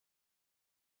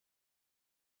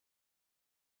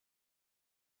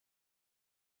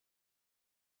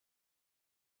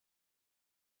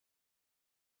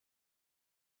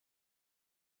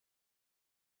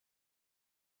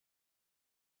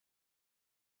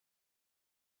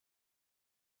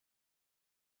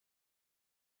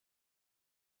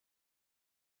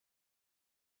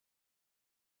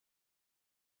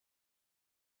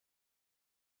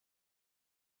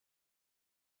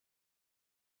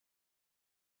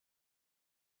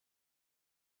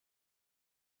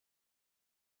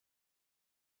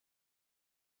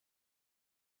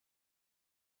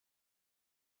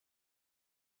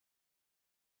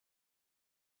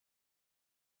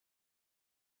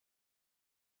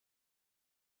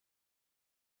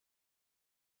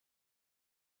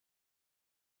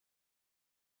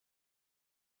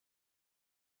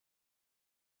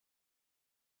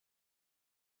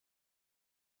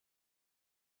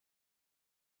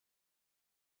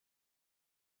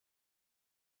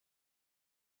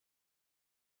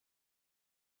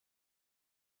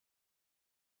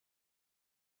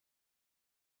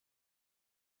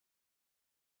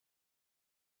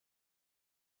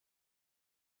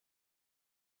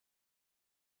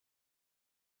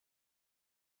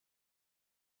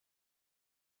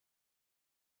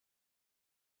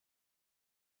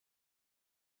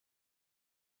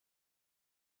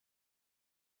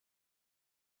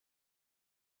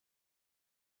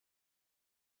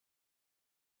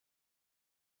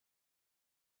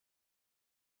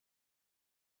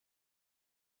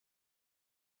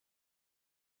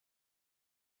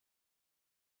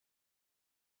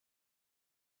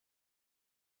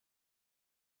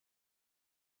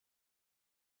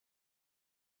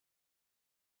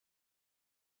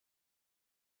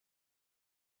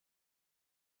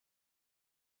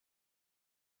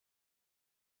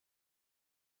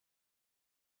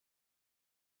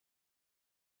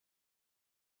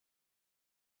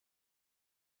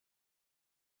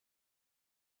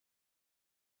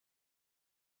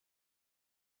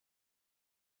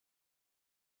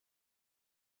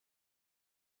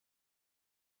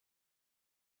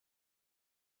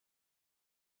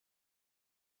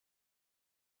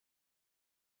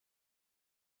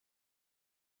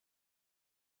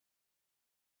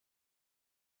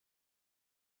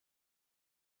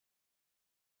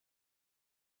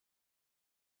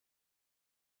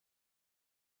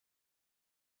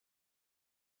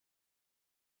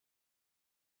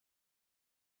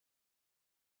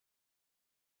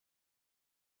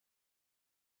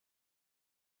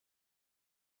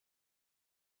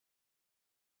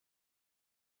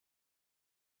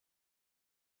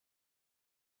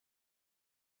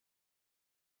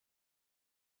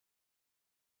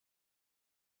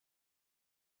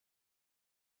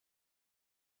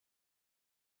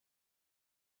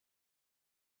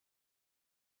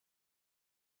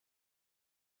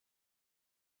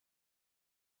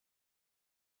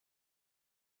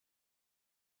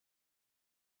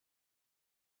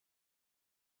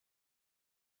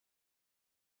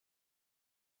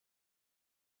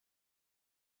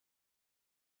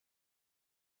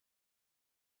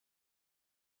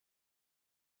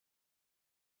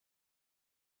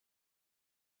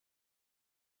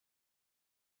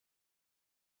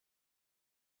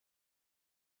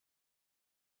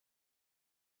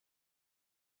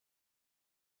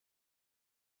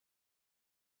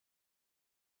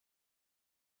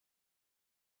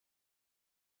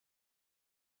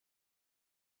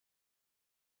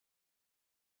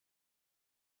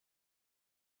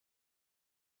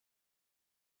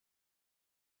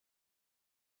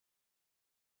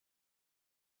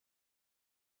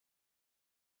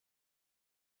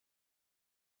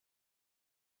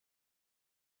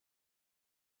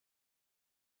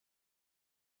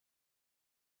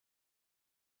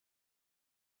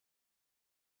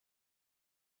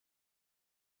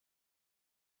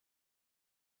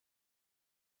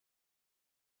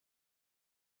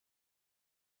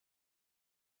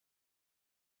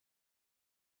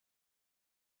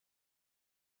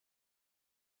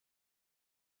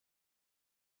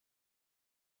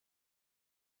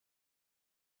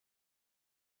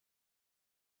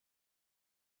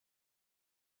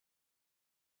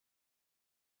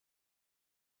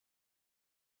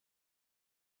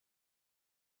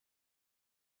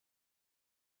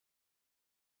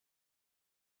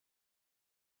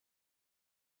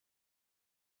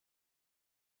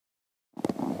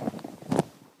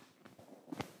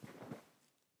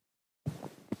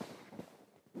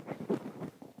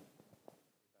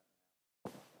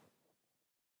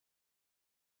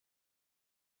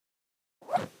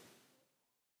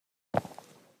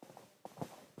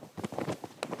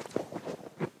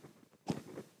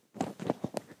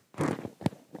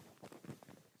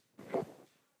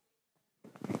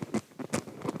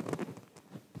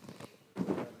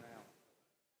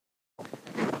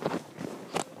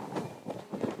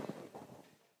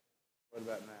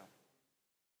about now?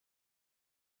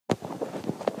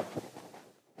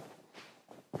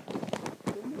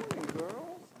 Good morning,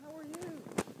 girls. How are you?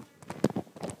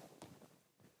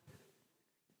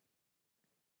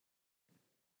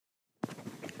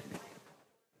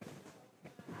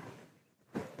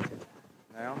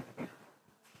 Now? Okay,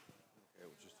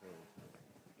 we'll just hold.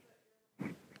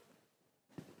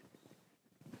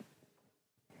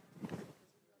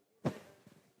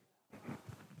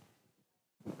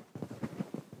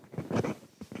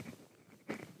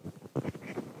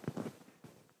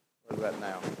 What about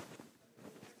now?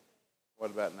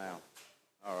 What about now?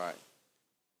 All right.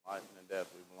 Life and death,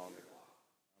 we belong to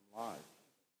God. I'm live.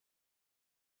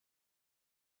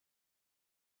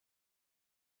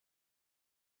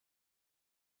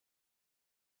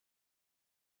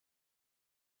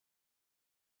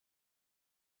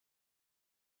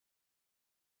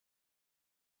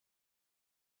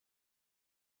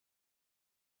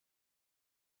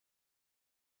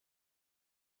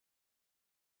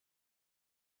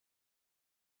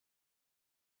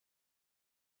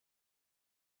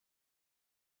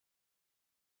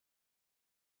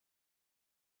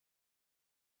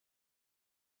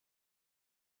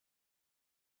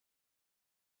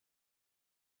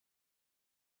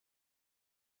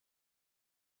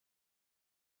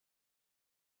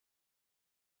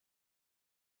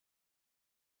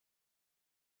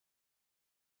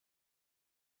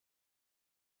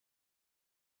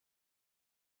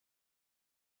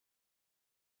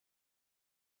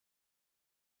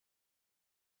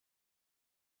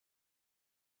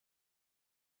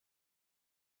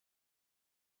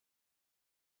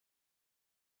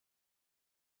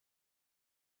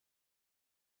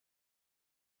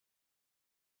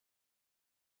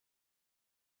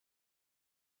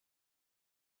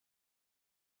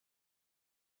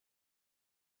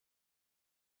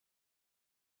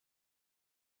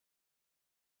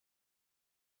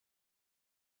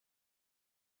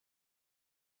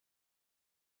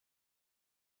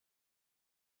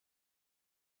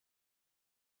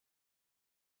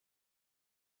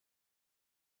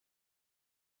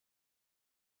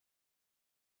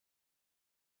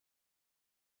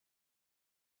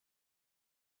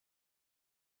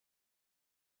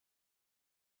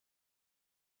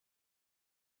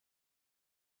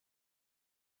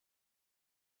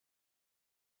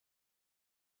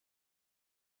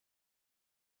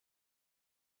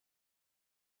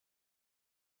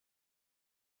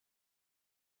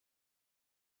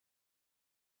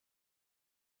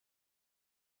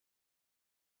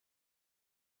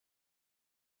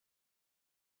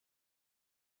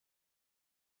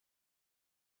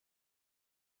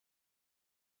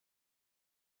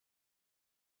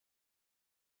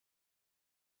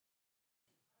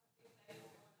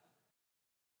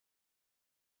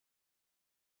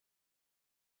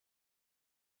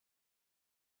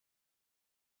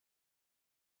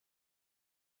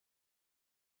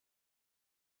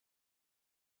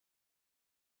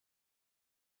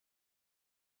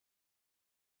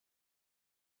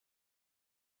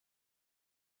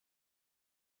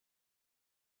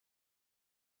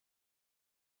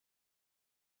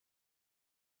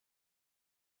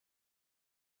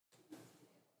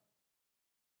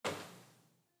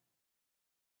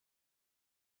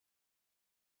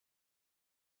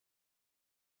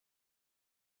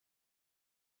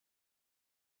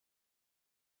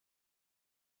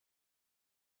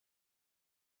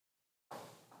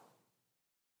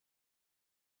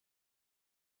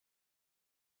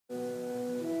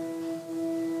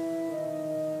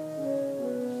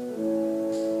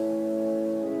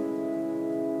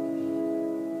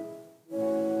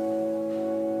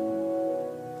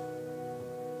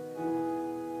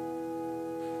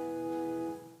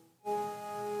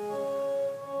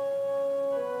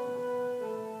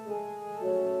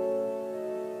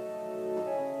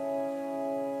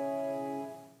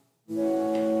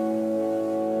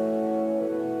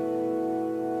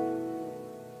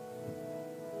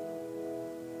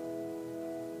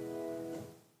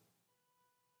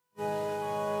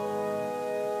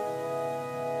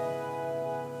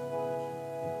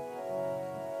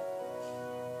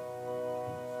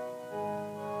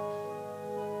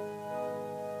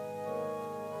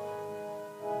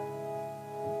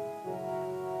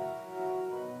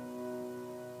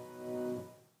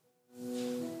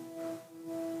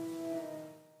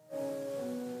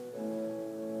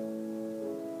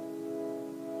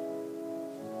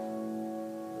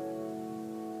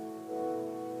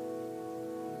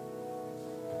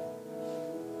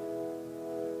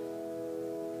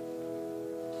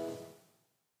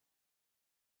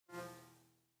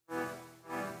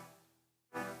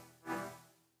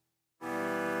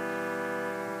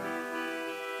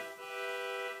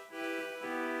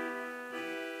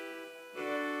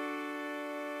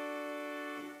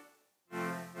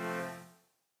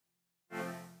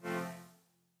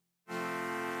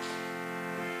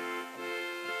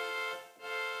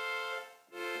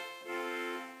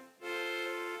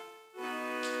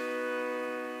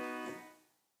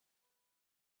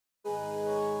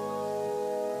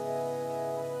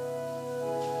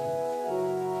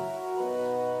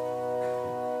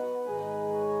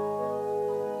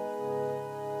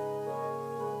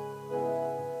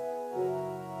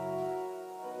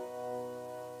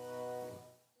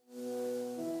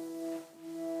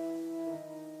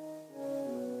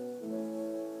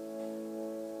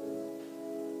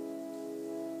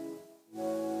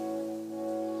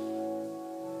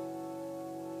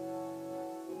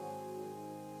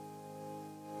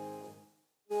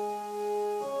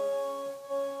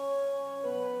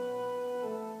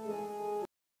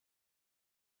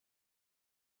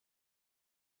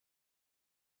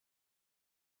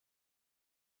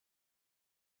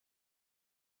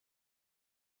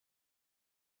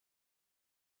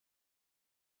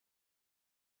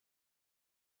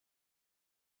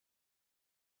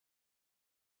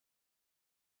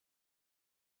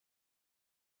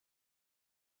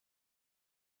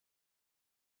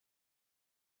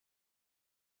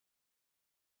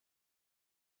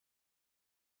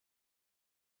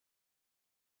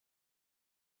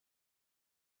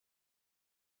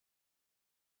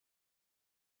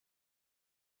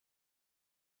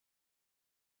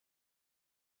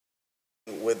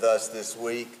 with us this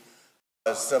week.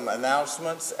 Some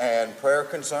announcements and prayer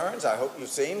concerns. I hope you've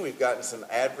seen we've gotten some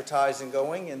advertising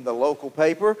going in the local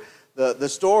paper. The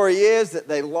story is that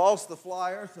they lost the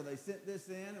flyer, so they sent this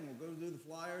in, and we'll go do the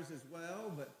flyers as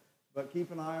well. But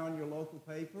keep an eye on your local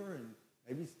paper and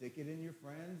maybe stick it in your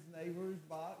friends' neighbors'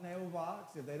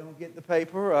 mailbox if they don't get the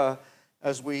paper,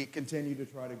 as we continue to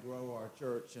try to grow our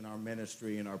church and our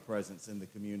ministry and our presence in the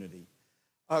community.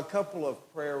 A couple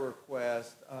of prayer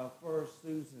requests. First,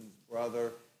 Susan's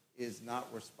brother is not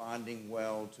responding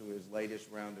well to his latest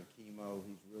round of chemo.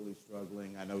 He's really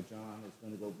struggling. I know John is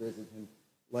going to go visit him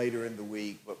later in the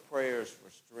week, but prayers for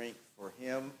strength for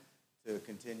him to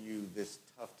continue this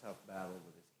tough battle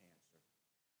with his cancer.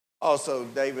 Also,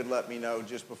 David let me know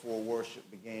just before worship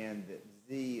began that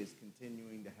Z is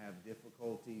continuing to have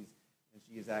difficulties, and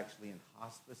she is actually in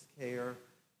hospice care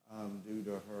due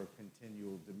to her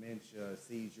continual dementia,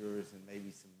 seizures, and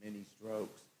maybe some mini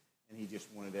strokes, and he just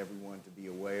wanted everyone to be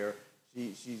aware.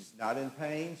 She's not in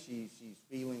pain. She's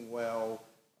feeling well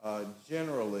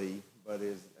generally, but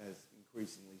is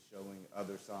increasingly showing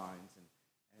other signs,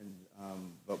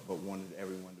 but wanted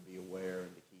everyone to be aware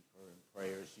and to keep her in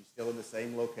prayers. She's still in the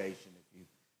same location if you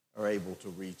are able to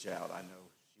reach out. I know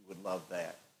she would love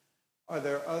that. Are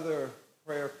there other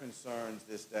prayer concerns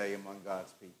this day among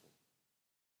God's people?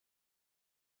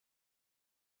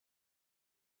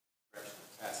 Congressional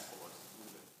Task Force, one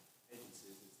of the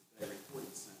agencies is the Day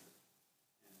Reporting Center,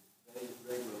 and they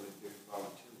regularly do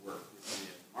volunteer work in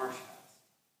the Marsh House.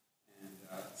 And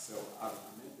so I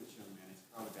met this young man. He's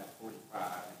probably about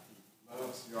 45, and he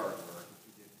loves yard work.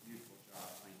 He did a beautiful job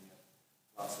cleaning up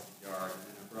lots of the yard. And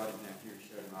then I brought him down here to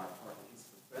show him our apartment. He's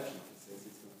a professional. He says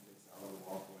he's going to fix all the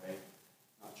walkway,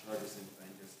 not charge us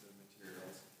anything, just the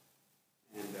materials.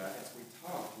 And as we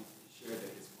talked, he shared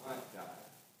that his wife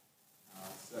died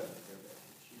suddenly.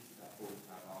 She was about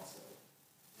 45 also,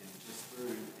 and just threw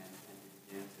him and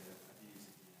began to abuse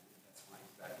again, and that's why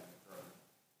he's back in the program.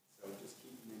 So just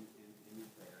keep him in your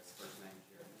prayers. First name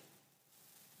Jeremy.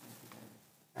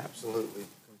 Absolutely.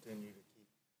 Continue to keep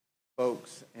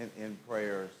folks in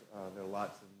prayers. There are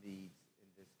lots of needs in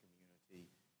this community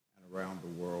and around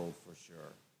the world for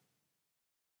sure.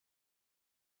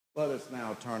 Let us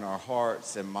now turn our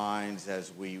hearts and minds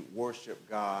as we worship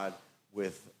God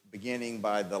beginning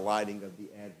by the lighting of the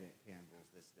Advent candles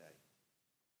this day.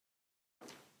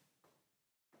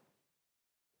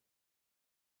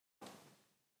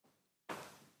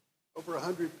 Over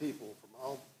 100 people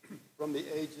from the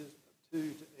ages of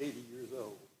 2 to 80 years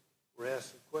old were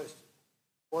asked the question,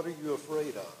 "What are you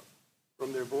afraid of?"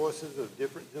 From their voices of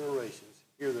different generations,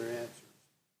 hear their answers.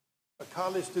 A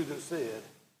college student said,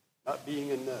 "Not being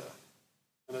enough."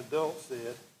 An adult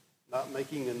said, "Not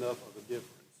making enough of a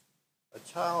difference." A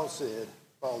child said,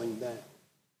 "Falling down."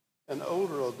 An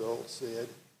older adult said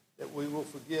that we will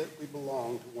forget we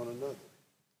belong to one another.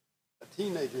 A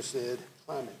teenager said,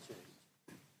 "Climate change."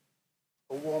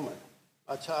 A woman,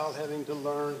 "My child having to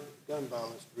learn gun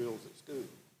violence drills at school."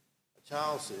 A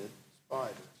child said,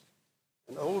 "Spiders."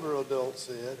 An older adult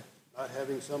said, "Not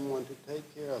having someone to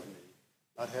take care of me,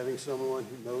 not having someone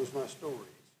who knows my stories."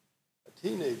 A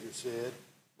teenager said,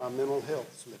 "My mental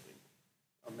health slipping."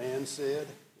 A man said,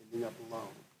 "Ending up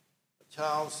alone." A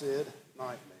child said,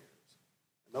 "Nightmares."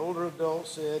 An older adult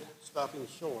said, "Stopping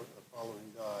short of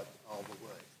following God all the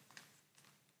way."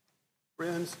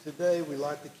 Friends, today we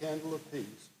light the candle of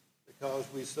peace because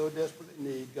we so desperately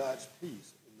need God's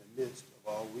peace in the midst of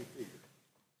all we fear.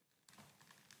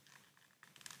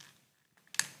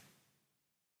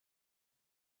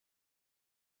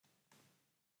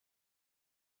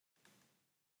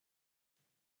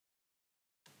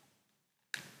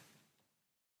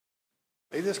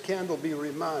 May this candle be a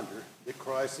reminder that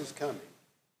Christ is coming.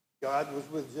 God was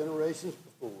with generations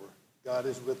before, God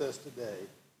is with us today,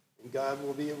 and God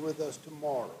will be with us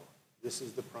tomorrow. This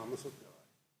is the promise of God.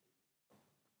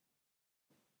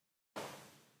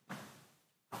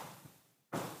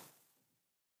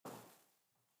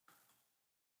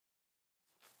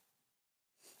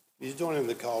 Please join in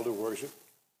the call to worship.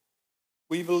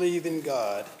 We believe in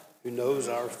God who knows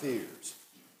our fears.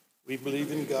 We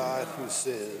believe in God who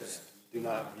says, "Do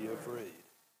not be afraid."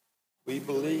 We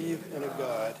believe in a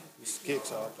God who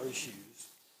kicks off our shoes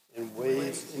and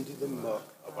wades into the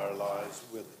muck of our lives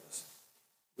with us.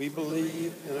 We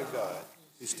believe in a God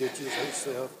who stitches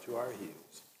herself to our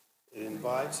heels and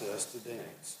invites us to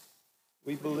dance.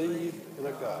 We believe in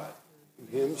a God who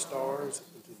hymns stars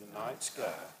into the night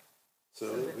sky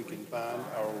so that we can find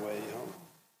our way home,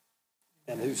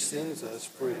 and who sends us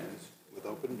friends with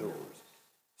open doors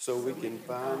so we can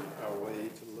find our way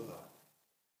to love.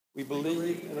 We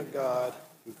believe in a God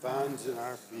who finds in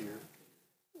our fear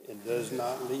and does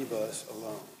not leave us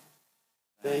alone.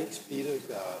 Thanks be to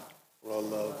God for a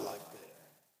love like that.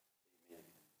 Amen.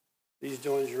 Please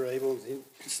join as you're able to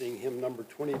sing hymn number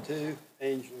 22,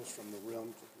 Angels from the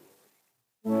Realms of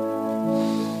Glory.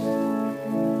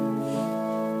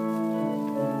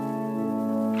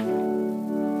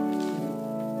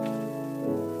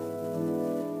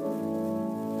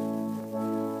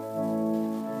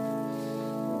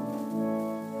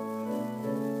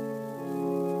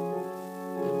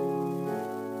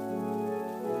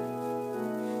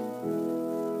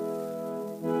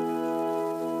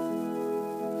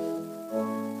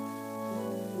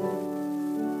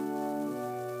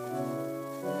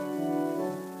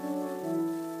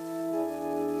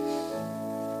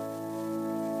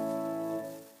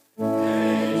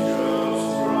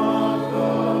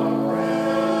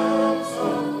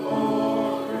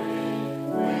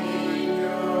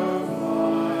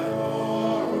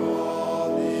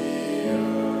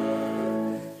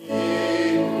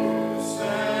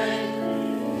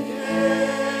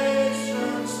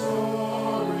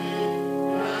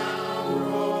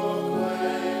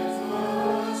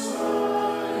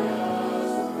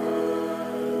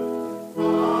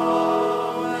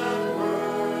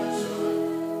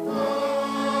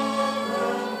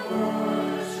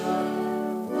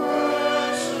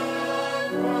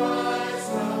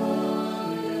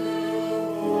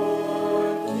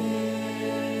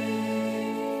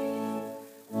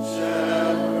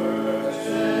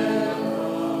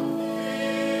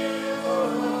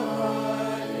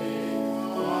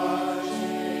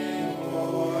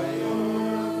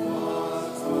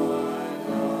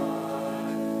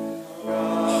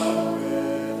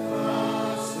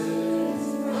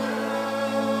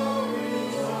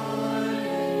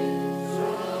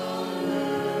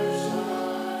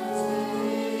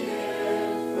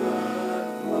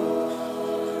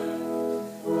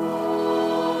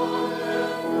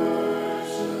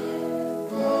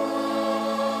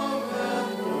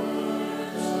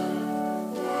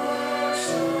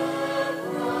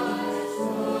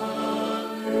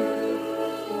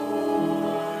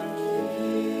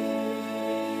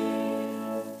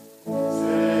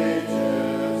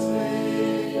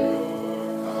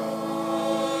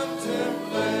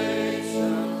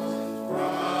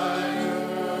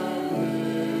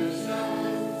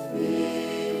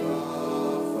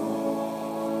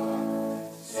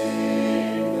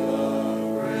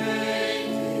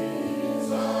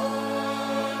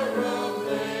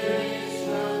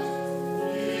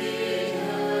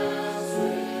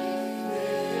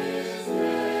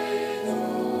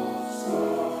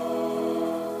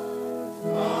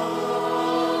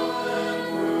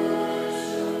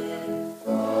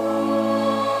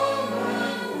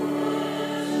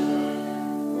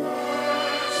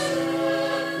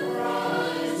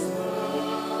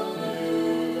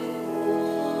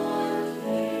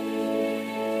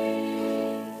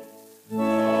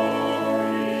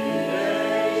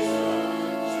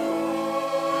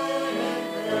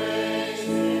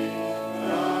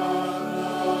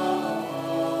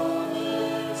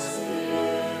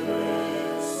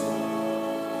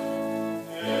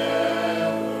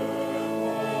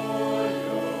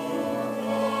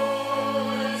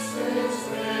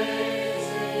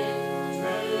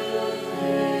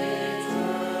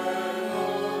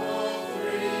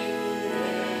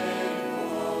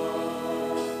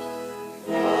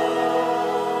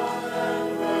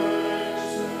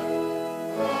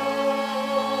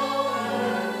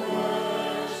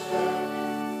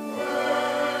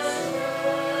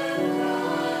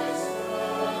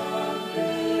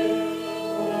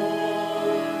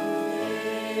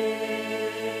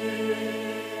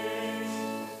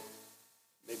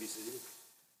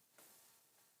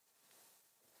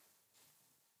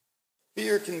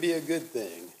 Fear can be a good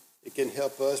thing. It can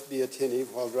help us be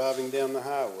attentive while driving down the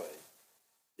highway.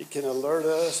 It can alert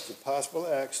us to possible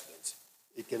accidents.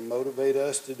 It can motivate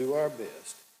us to do our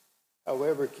best.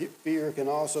 However, fear can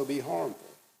also be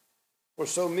harmful. For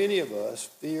so many of us,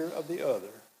 fear of the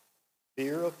other,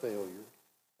 fear of failure,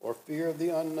 or fear of the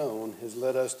unknown has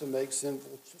led us to make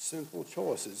sinful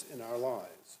choices in our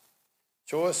lives.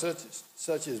 Choices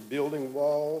such as building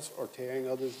walls or tearing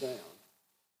others down.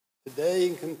 Today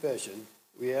in confession,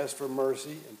 we ask for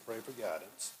mercy and pray for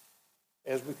guidance.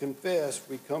 As we confess,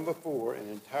 we come before an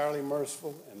entirely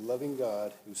merciful and loving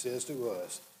God who says to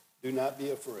us, "Do not be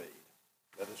afraid."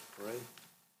 Let us pray.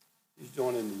 Please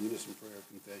join in the unison prayer of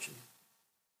confession.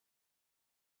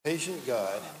 Patient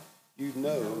God, you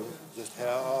know just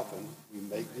how often we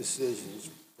make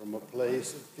decisions from a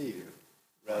place of fear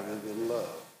rather than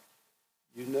love.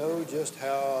 You know just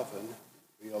how often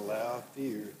we allow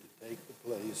fear to take the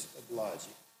place of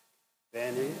logic.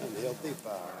 fanning unhealthy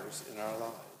fires in our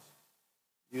lives.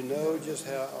 You know just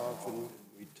how often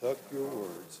we tuck your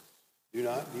words, "Do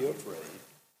not be afraid,"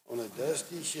 on a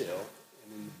dusty shelf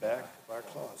and in the back of our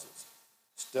closets,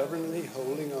 stubbornly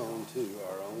holding on to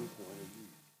our own point of view.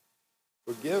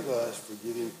 Forgive us for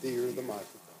giving fear the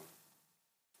microphone.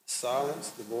 Silence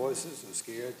the voices of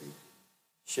scarcity,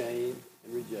 shame,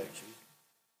 and rejection,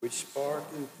 which spark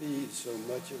and feed so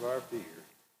much of our fear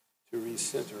to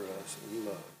recenter us in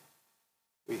love.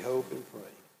 We hope and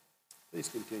pray. Please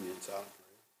continue in silent prayer.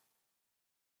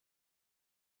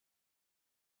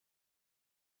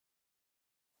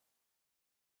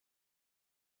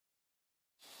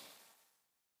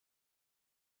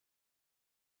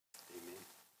 Amen.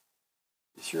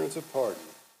 Assurance of pardon.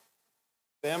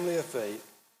 Family of faith,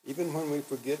 even when we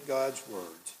forget God's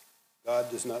words, God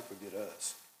does not forget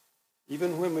us.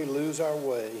 Even when we lose our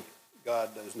way,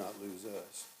 God does not lose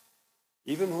us.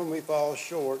 Even when we fall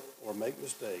short or make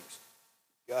mistakes,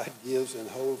 God gives and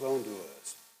holds on to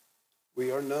us.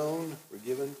 We are known,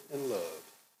 forgiven, and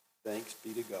loved. Thanks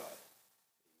be to God.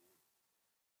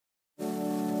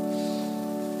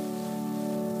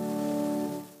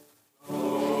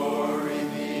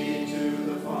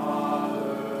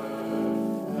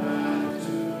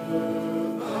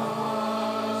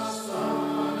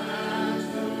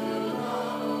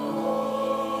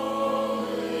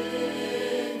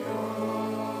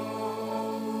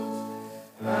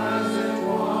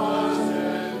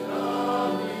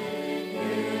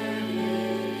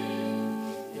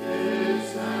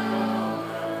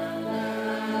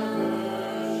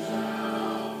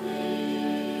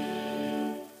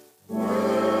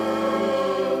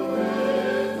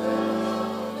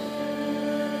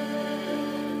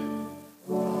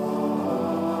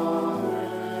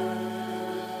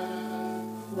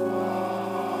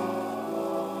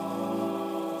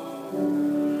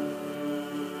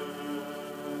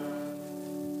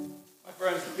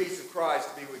 Friends, the peace of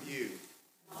Christ be with you.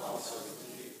 Also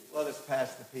with you. Let us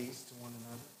pass the peace to one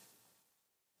another.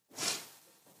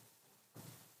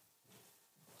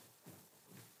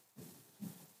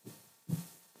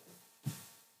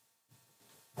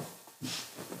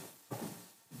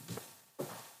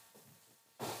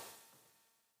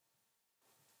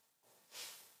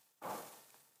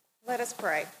 Let us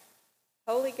pray.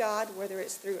 Holy God, whether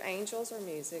it's through angels or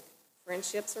music,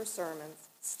 friendships or sermons,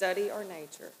 study or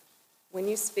nature, when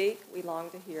you speak, we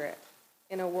long to hear it.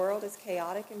 In a world as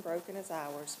chaotic and broken as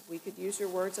ours, we could use your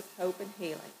words of hope and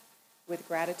healing. With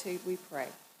gratitude, we pray.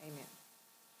 Amen.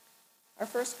 Our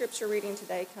first scripture reading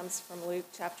today comes from Luke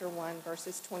chapter 1,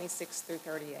 verses 26 through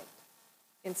 38.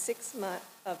 In 6 months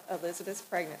of Elizabeth's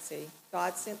pregnancy,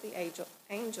 God sent the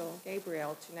angel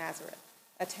Gabriel to Nazareth,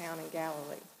 a town in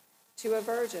Galilee, to a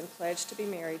virgin pledged to be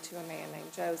married to a man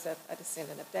named Joseph, a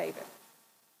descendant of David.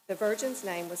 The virgin's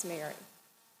name was Mary.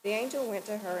 The angel went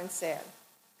to her and said,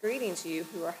 "Greetings, you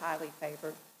who are highly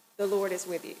favored. The Lord is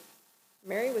with you."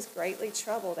 Mary was greatly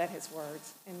troubled at his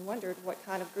words and wondered what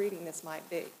kind of greeting this might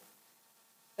be.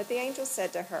 But the angel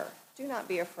said to her, "Do not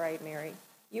be afraid, Mary.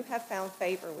 You have found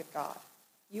favor with God.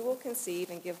 You will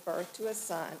conceive and give birth to a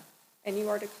son, and you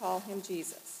are to call him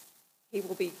Jesus. He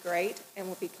will be great and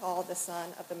will be called the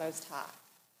Son of the Most High.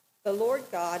 The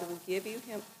Lord God will give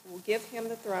him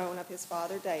the throne of his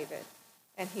father David,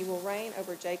 and he will reign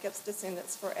over Jacob's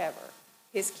descendants forever.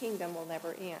 His kingdom will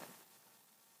never end."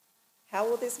 "How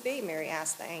will this be?" Mary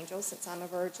asked the angel, "since I'm a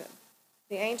virgin?"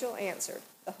 The angel answered,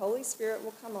 "The Holy Spirit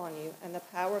will come on you, and the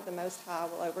power of the Most High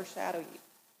will overshadow you.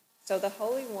 So the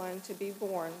Holy One to be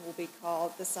born will be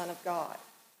called the Son of God.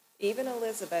 Even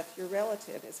Elizabeth, your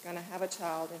relative, is going to have a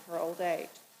child in her old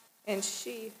age, and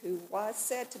she who was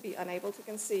said to be unable to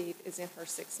conceive is in her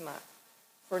 6th month.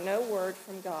 For no word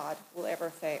from God will ever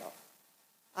fail."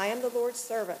 "I am the Lord's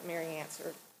servant," Mary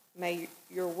answered. "May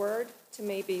your word to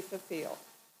me be fulfilled."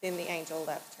 Then the angel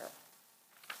left her.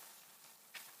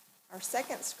 Our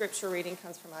second scripture reading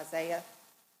comes from Isaiah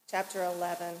chapter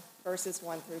 11, verses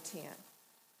 1 through 10.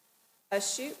 "A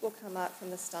shoot will come up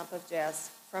from the stump of Jesse.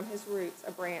 From his roots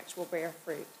a branch will bear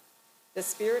fruit. The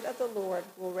Spirit of the Lord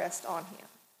will rest on him,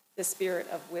 the Spirit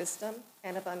of wisdom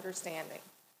and of understanding,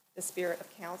 the Spirit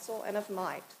of counsel and of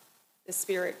might, the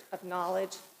Spirit of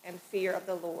knowledge and fear of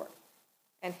the Lord.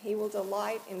 And he will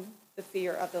delight in the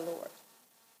fear of the Lord.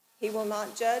 He will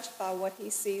not judge by what he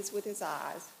sees with his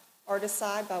eyes, or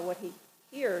decide by what he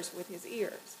hears with his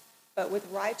ears, but with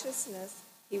righteousness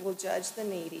he will judge the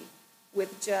needy.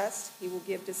 With just he will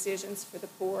give decisions for the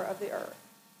poor of the earth.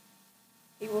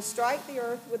 He will strike the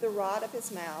earth with the rod of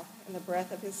his mouth, and the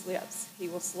breath of his lips he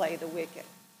will slay the wicked.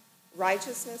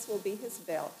 Righteousness will be his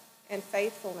belt, and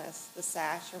faithfulness the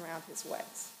sash around his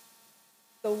waist."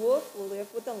 The wolf will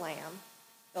live with the lamb,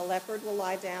 the leopard will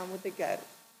lie down with the goat,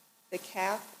 the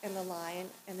calf and the lion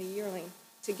and the yearling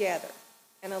together,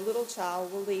 and a little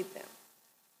child will lead them.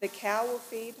 The cow will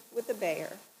feed with the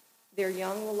bear, their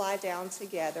young will lie down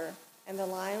together, and the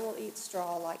lion will eat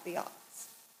straw like the ox.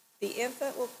 The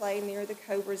infant will play near the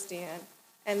cobra's den,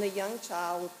 and the young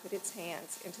child will put its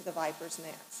hands into the viper's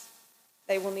nest.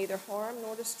 They will neither harm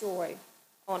nor destroy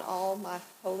on all my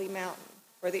holy mountain,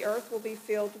 for the earth will be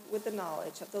filled with the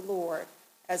knowledge of the Lord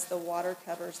as the water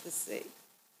covers the sea.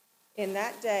 In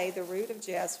that day, the root of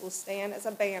Jesse will stand as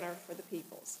a banner for the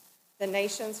peoples. The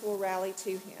nations will rally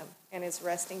to him, and his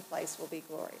resting place will be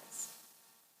glorious.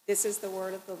 This is the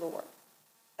word of the Lord.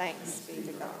 Thanks be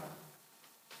to God.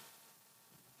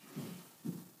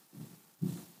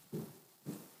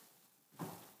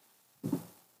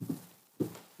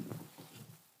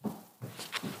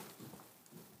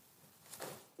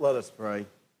 Let us pray.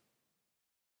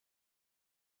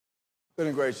 Good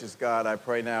and gracious God, I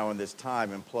pray now in this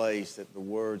time and place that the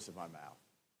words of my mouth,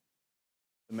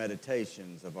 the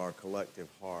meditations of our collective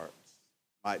hearts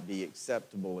might be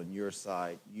acceptable in your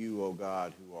sight, you, O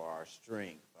God, who are our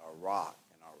strength, our rock,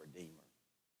 and our Redeemer.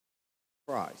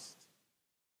 Christ.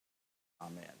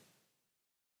 Amen.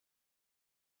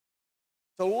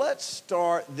 So let's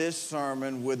start this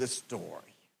sermon with a story.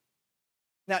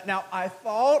 Now, I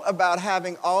thought about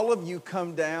having all of you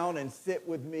come down and sit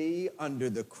with me under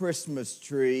the Christmas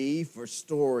tree for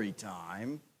story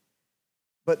time,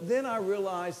 but then I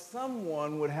realized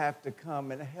someone would have to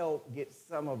come and help get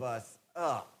some of us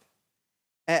up.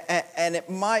 And it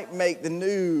might make the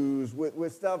news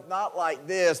with stuff not like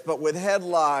this, but with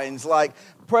headlines like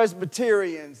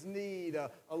Presbyterians need a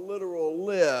literal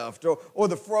lift, or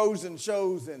the frozen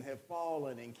chosen have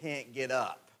fallen and can't get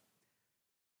up.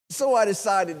 So I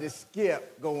decided to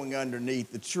skip going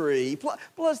underneath the tree.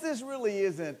 Plus this really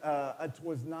isn't a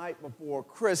 'Twas Night Before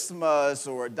Christmas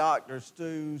or a Dr.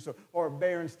 Seuss or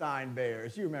Berenstain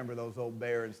Bears. You remember those old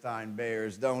Berenstain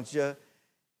Bears, don't you?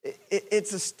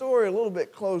 It's a story a little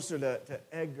bit closer to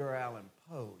Edgar Allan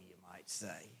Poe, you might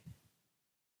say.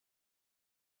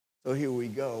 So here we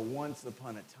go, Once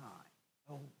Upon a Time.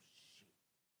 Oh,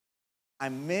 I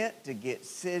meant to get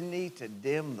Sydney to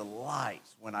dim the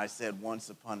lights when I said once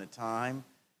upon a time.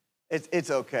 It's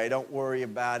okay, don't worry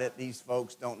about it. These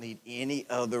folks don't need any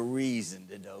other reason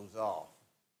to doze off.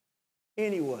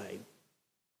 Anyway,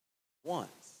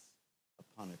 once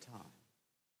upon a time,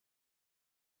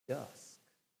 dusk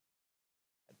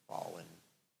had fallen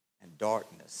and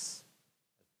darkness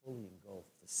had fully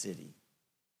engulfed the city.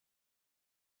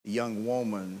 The young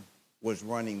woman was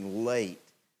running late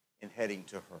in heading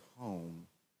to her home.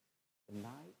 The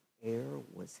night air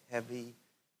was heavy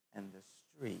and the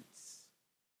streets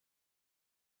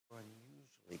were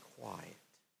unusually quiet.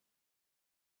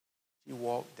 She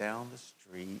walked down the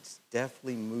streets,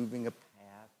 deftly moving a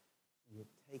path she had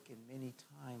taken many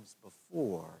times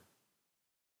before.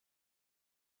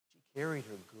 She carried her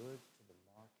goods to the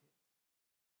market.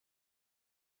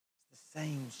 It's the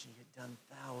same she had done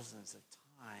thousands of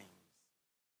times.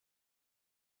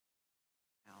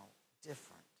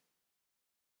 Different.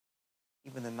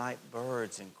 Even the night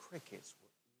birds and crickets were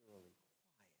eerily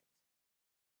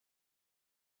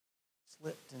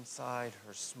quiet. Slipped inside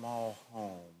her small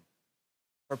home.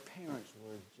 Her parents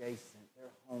were adjacent, their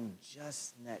home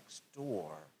just next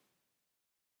door.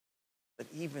 But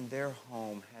even their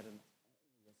home had only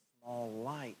a small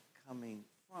light coming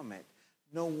from it.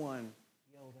 No one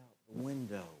yelled out the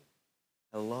window,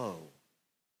 hello.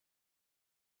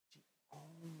 She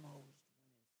almost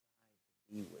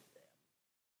be with them.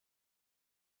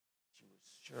 She was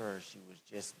sure she was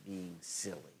just being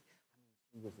silly.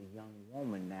 She was a young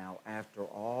woman now. After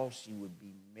all, she would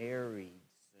be married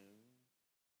soon.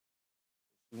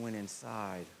 She went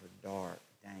inside her dark,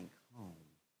 dank home.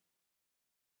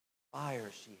 Fire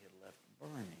she had left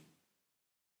burning,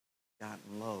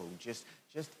 gotten low, just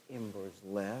embers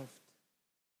left.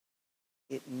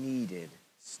 It needed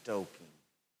stoking.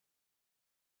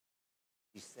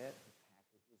 She set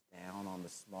down on the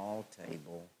small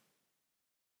table.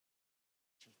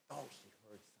 She thought she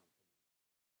heard something.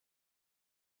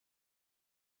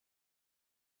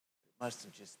 It must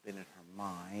have just been in her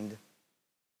mind.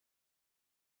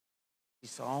 She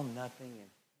saw nothing and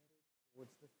headed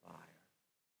towards the fire,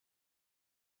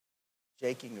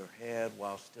 shaking her head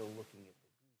while still looking at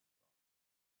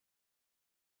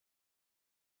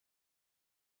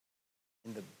the goosebumps.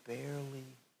 In the barely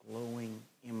glowing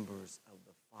embers of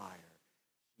the fire,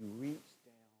 she reached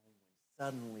down when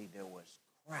suddenly there was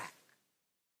a crack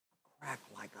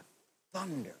like a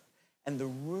thunder, and the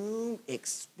room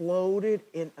exploded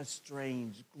in a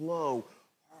strange glow.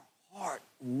 Her heart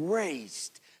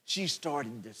raced. She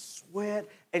started to sweat,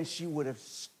 and she would have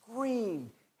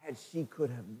screamed had she could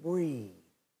have breathed.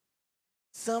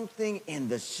 Something in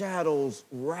the shadows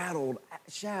rattled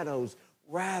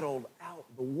out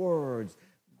the words,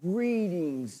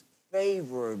 "Greetings,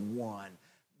 favored one.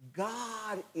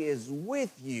 God is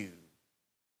with you."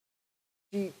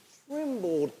 She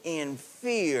trembled in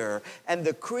fear, and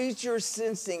the creature,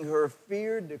 sensing her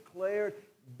fear, declared,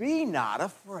 "Be not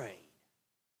afraid."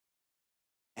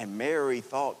 And Mary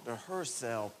thought to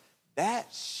herself,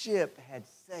 that ship had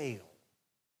sailed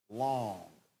long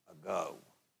ago.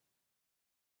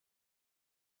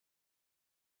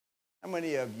 How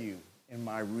many of you, in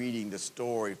my reading the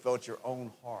story, felt your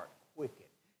own heart quicken?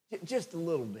 Just a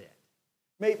little bit.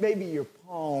 Maybe your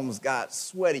palms got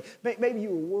sweaty. Maybe you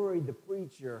were worried the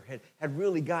preacher had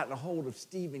really gotten a hold of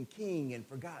Stephen King and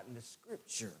forgotten the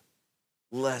scripture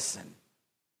lesson.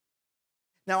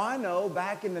 Now, I know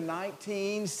back in the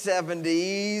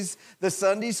 1970s, the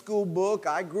Sunday school book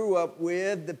I grew up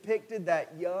with depicted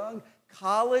that young,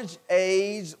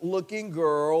 college-age looking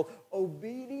girl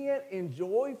obedient in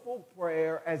joyful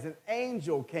prayer as an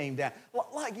angel came down,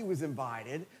 like he was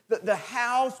invited. The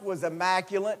house was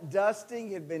immaculate.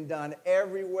 Dusting had been done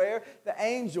everywhere. The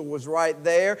angel was right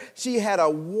there. She had a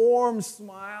warm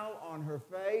smile on her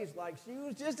face, like she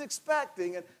was just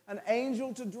expecting an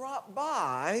angel to drop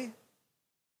by.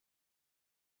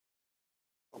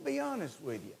 I'll be honest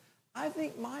with you. I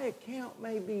think my account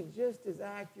may be just as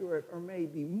accurate or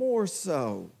maybe more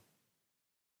so.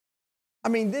 I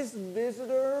mean, this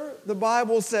visitor, the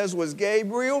Bible says, was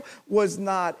Gabriel, was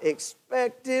not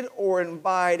expected or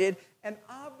invited, and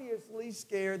obviously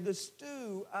scared the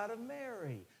stew out of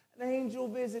Mary. An angel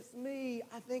visits me,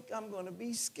 I think I'm going to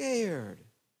be scared.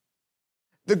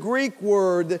 The Greek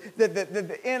word that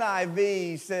the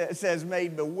NIV says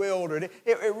made bewildered,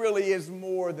 it really is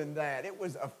more than that. It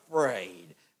was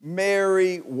afraid.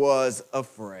 Mary was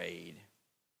afraid.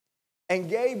 And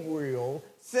Gabriel,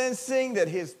 sensing that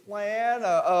his plan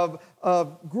of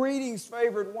greetings,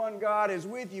 favored one, God is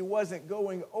with you, wasn't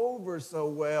going over so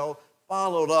well,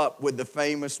 followed up with the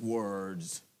famous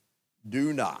words,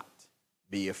 "Do not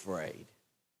be afraid."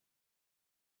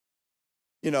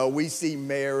 You know, we see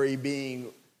Mary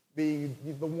being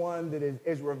the one that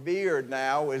is revered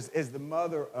now as the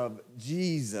mother of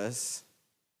Jesus,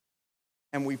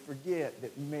 and we forget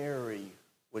that Mary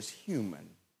was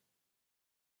human.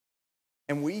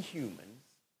 And we humans,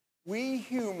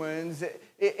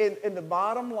 in the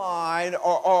bottom line,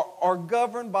 are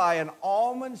governed by an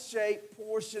almond-shaped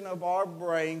portion of our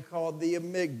brain called the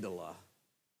amygdala.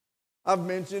 I've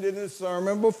mentioned it in the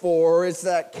sermon before. It's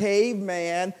that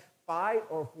caveman, fight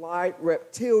or flight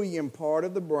reptilian part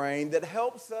of the brain that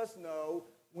helps us know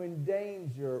when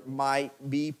danger might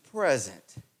be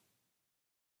present.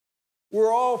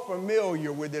 We're all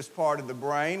familiar with this part of the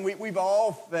brain. We've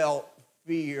all felt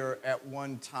fear at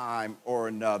one time or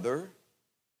another.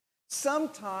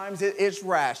 Sometimes it's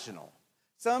rational.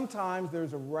 Sometimes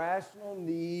there's a rational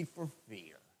need for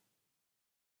fear.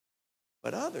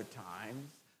 But other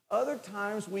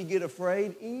times we get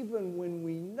afraid even when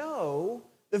we know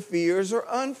the fears are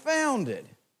unfounded.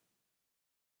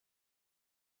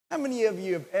 How many of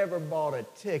you have ever bought a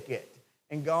ticket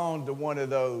and gone to one of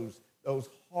those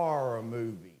horror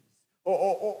movies?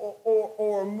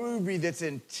 Or a movie that's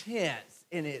intense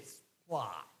in its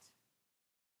plot?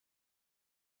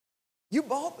 You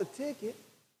bought the ticket.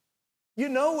 You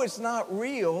know it's not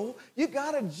real. You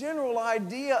got a general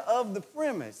idea of the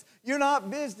premise. You're not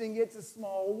visiting It's a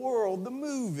Small World, the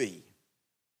movie.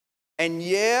 And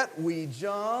yet we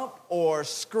jump or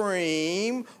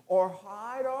scream or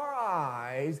hide our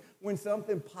eyes when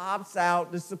something pops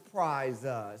out to surprise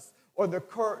us, or the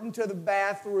curtain to the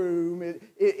bathroom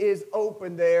is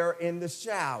open there in the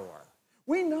shower.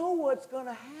 We know what's going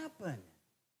to happen.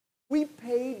 We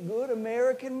paid good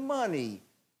American money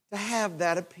to have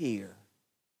that appear.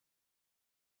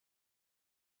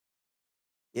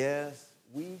 Yes,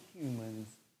 we humans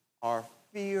are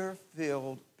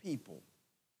fear-filled people.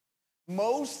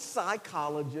 Most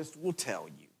psychologists will tell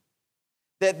you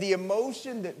that the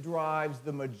emotion that drives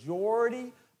the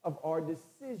majority of our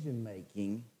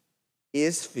decision-making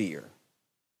is fear.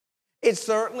 It's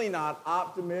certainly not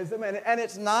optimism, and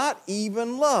it's not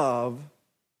even love.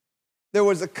 There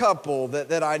was a couple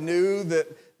that I knew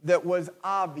that was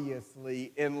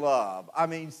obviously in love. I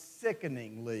mean,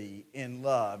 sickeningly in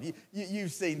love.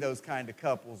 You've seen those kind of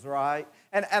couples, right?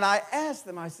 And I asked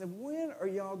them, I said, when are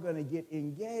y'all going to get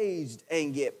engaged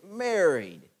and get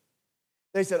married?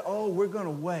 They said, oh, we're going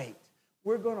to wait.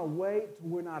 We're going to wait till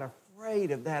we're not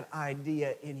afraid of that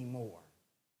idea anymore.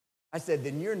 I said,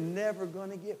 then you're never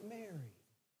going to get married.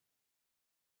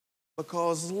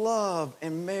 Because love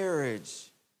and marriage,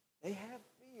 they have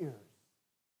fears.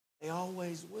 They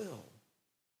always will.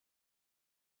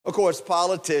 Of course,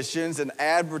 politicians and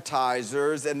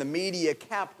advertisers and the media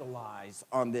capitalize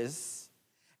on this.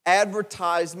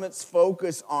 Advertisements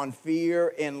focus on fear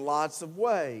in lots of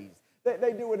ways.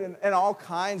 They do it in all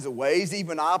kinds of ways,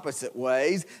 even opposite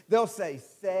ways. They'll say,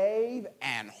 save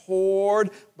and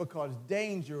hoard because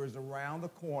danger is around the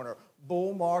corner.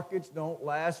 Bull markets don't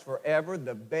last forever.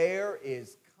 The bear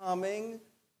is coming.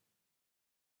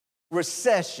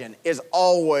 Recession is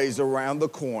always around the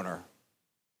corner.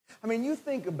 I mean, you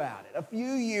think about it. A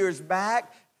few years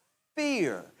back,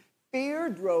 fear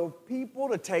drove people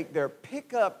to take their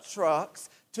pickup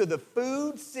trucks to the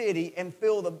food city and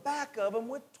fill the back of them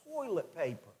with toilet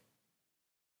paper.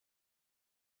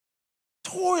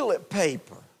 Toilet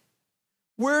paper.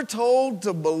 We're told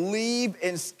to believe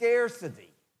in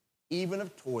scarcity, even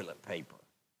of toilet paper,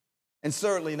 and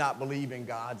certainly not believe in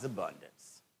God's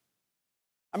abundance.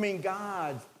 I mean,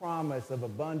 God's promise of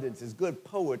abundance is good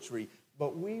poetry,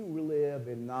 but we live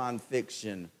in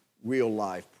nonfiction,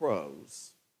 real-life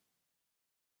prose.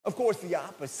 Of course, the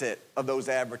opposite of those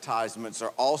advertisements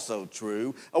are also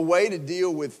true. A way to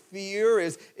deal with fear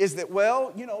is that,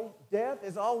 well, you know, death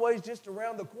is always just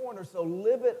around the corner, so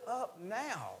live it up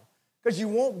now because you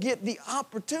won't get the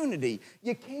opportunity.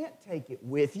 You can't take it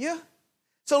with you,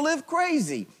 so live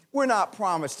crazy. We're not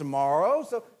promised tomorrow,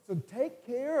 so take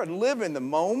care and live in the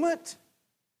moment.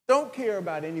 Don't care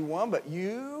about anyone but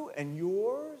you and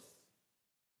yours.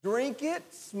 Drink it,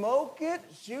 smoke it,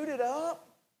 shoot it up.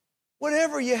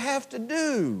 Whatever you have to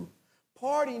do.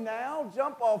 Party now,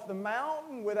 jump off the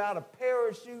mountain without a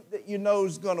parachute that you know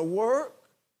is going to work.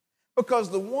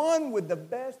 Because the one with the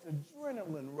best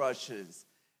adrenaline rushes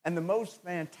and the most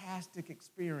fantastic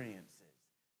experiences,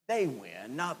 they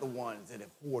win, not the ones that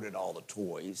have hoarded all the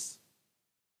toys.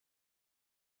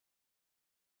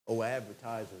 Oh,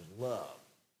 advertisers love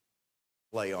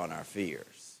to play on our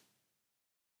fears.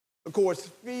 Of course,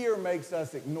 fear makes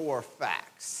us ignore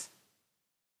facts.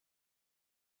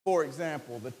 For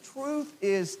example, the truth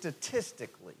is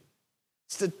statistically,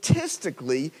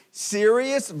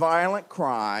 serious violent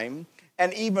crime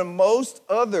and even most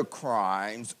other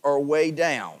crimes are way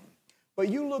down. But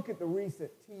you look at the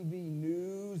recent TV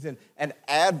news and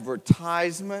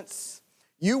advertisements,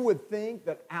 you would think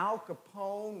that Al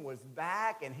Capone was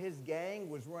back and his gang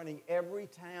was running every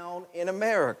town in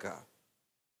America.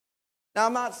 Now,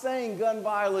 I'm not saying gun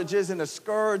violence isn't a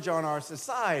scourge on our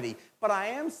society, but I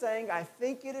am saying I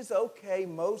think it is okay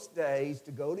most days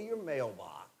to go to your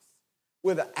mailbox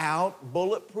without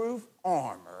bulletproof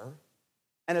armor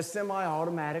and a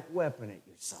semi-automatic weapon at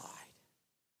your side,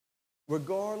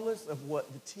 regardless of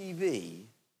what the TV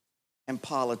and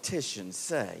politicians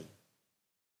say.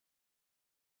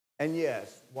 And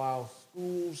yes, while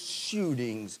school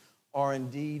shootings are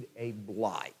indeed a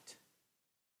blight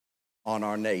on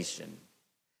our nation,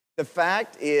 the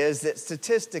fact is that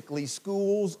statistically,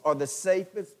 schools are the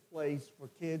safest place for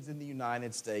kids in the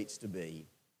United States to be.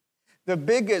 The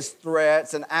biggest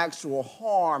threats and actual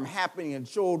harm happening in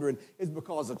children is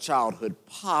because of childhood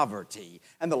poverty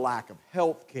and the lack of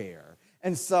health care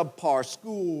and subpar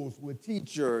schools with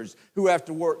teachers who have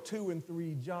to work 2 and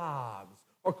 3 jobs,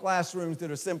 or classrooms that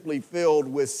are simply filled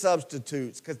with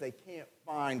substitutes because they can't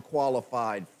find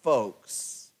qualified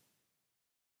folks.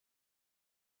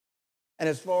 And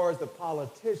as far as the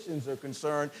politicians are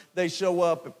concerned, they show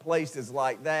up at places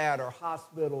like that or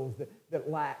hospitals that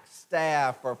lack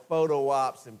staff or photo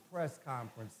ops and press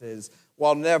conferences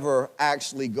while never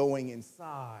actually going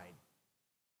inside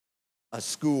a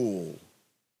school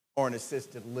or an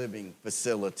assisted living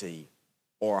facility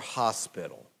or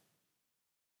hospital.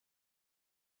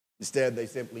 Instead, they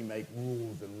simply make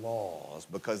rules and laws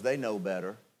because they know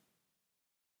better.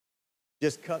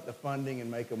 Just cut the funding and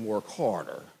make them work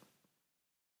harder.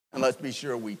 And let's be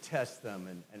sure we test them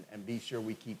and be sure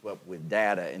we keep up with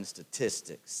data and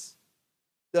statistics.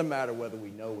 Doesn't matter whether we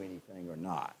know anything or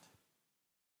not.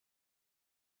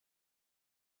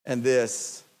 And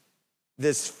this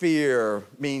fear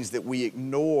means that we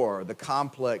ignore the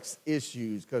complex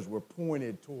issues because we're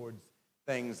pointed towards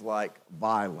things like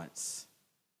violence.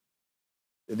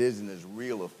 It isn't as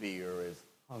real a fear as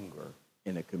hunger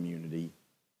in a community.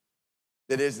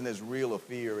 That isn't as real a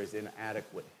fear as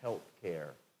inadequate health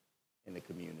care in the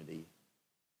community.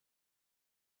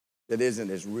 That isn't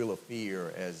as real a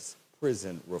fear as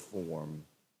prison reform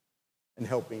and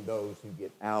helping those who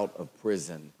get out of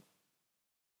prison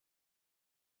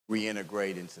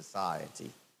reintegrate in society.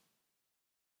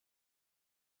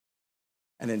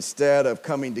 And instead of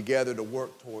coming together to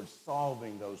work towards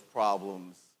solving those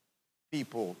problems,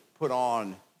 people put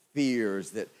on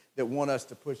fears that want us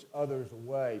to push others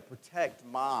away, protect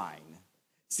mine,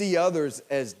 see others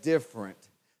as different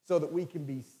so that we can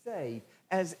be safe,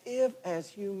 as if as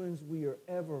humans we are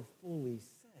ever fully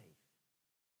safe.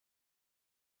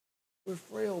 We're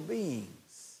frail beings.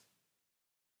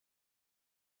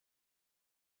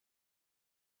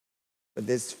 But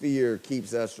this fear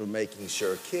keeps us from making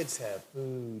sure kids have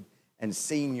food and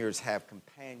seniors have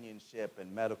companionship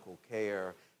and medical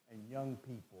care and young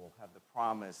people have the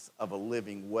promise of a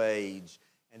living wage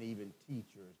and even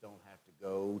teachers don't have to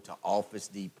go to Office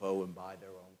Depot and buy their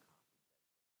own copy.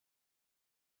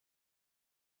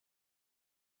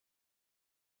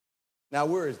 Now,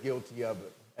 we're as guilty of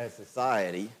it as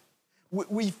society.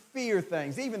 We fear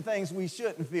things, even things we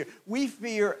shouldn't fear. We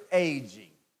fear aging.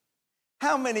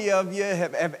 How many of you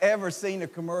have ever seen a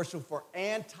commercial for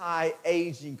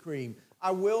anti-aging cream?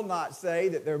 I will not say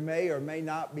that there may or may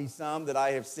not be some that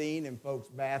I have seen in folks'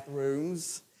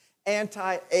 bathrooms.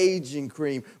 Anti-aging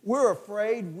cream. We're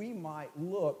afraid we might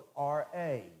look our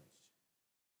age.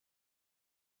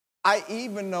 I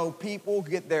even know people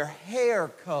get their hair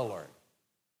colored.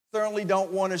 Certainly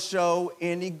don't want to show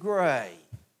any gray.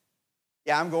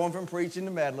 Yeah, I'm going from preaching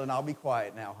to meddling. I'll be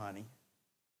quiet now, honey.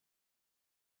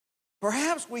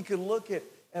 Perhaps we could look at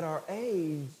our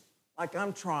age like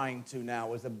I'm trying to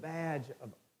now as a badge of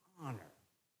honor,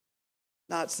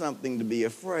 not something to be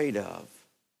afraid of.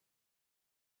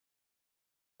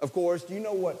 Of course, do you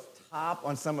know what's top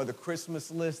on some of the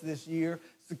Christmas lists this year?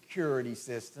 Security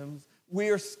systems.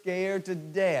 We're scared to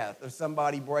death of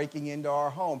somebody breaking into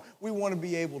our home. We want to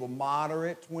be able to monitor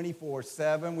it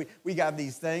 24/7. We got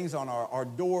these things on our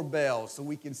doorbells so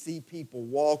we can see people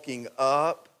walking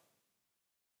up.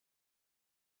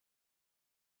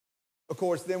 Of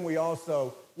course, then we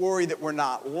also worry that we're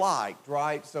not liked,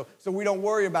 right? So we don't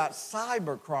worry about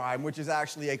cybercrime, which is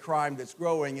actually a crime that's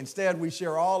growing. Instead, we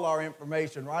share all our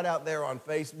information right out there on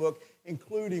Facebook,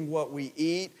 including what we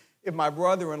eat. If my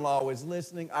brother-in-law is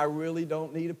listening, I really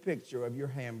don't need a picture of your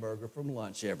hamburger from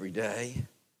lunch every day.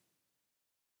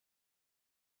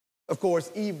 Of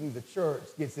course, even the church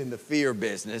gets in the fear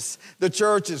business. The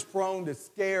church is prone to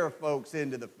scare folks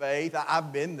into the faith.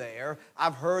 I've been there.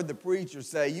 I've heard the preacher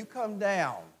say, you come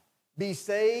down, be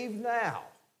saved now,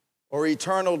 or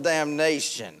eternal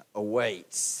damnation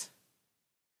awaits.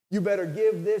 You better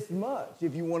give this much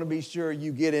if you want to be sure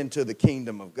you get into the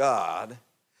kingdom of God.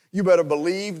 You better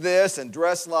believe this and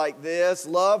dress like this,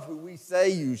 love who we say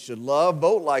you should love,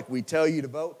 vote like we tell you to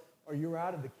vote, or you're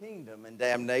out of the kingdom and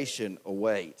damnation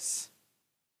awaits.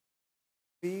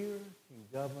 Fear can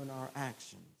govern our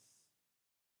actions.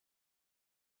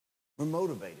 We're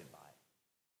motivated by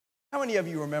it. How many of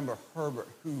you remember Herbert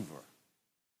Hoover?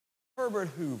 Herbert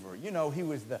Hoover, you know, he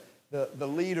was the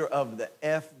leader of the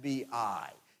FBI.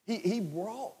 He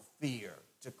brought fear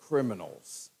to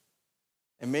criminals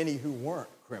and many who weren't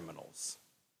criminals.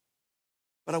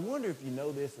 But I wonder if you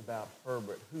know this about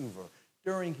Herbert Hoover.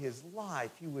 During his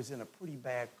life, he was in a pretty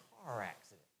bad car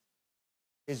accident.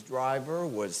 His driver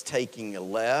was taking a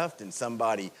left and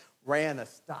somebody ran a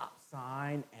stop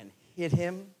sign and hit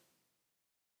him.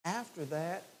 After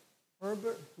that,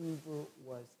 Herbert Hoover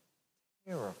was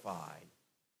terrified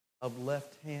of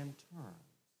left-hand turns.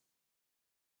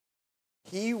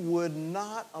 He would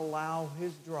not allow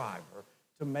his driver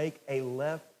to make a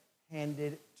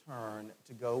left-handed turn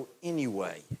to go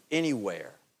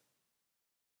anywhere.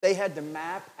 They had to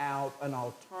map out an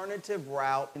alternative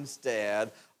route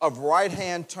instead of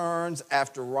right-hand turns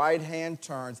after right-hand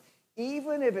turns,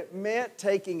 even if it meant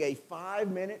taking a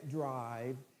 5-minute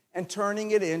drive and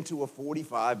turning it into a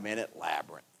 45-minute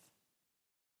labyrinth.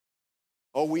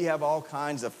 Oh, we have all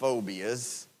kinds of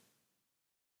phobias.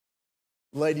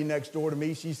 The lady next door to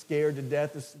me, she's scared to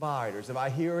death of spiders. If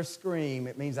I hear a scream,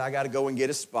 it means I got to go and get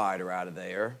a spider out of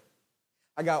there.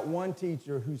 I got one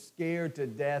teacher who's scared to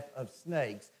death of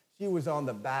snakes. She was on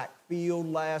the back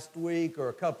field last week, or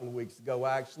a couple of weeks ago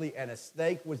actually, and a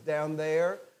snake was down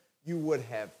there. You would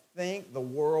have think the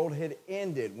world had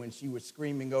ended when she was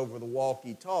screaming over the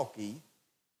walkie-talkie,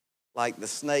 like the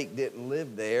snake didn't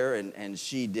live there and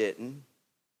she didn't.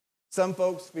 Some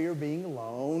folks fear being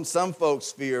alone. Some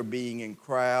folks fear being in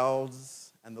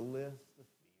crowds. And the list of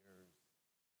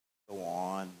fears go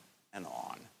on and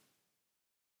on.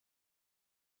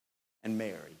 And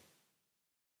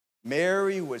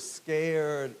Mary was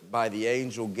scared by the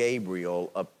angel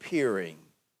Gabriel appearing.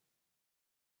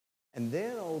 And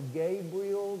then old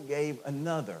Gabriel gave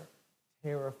another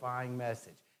terrifying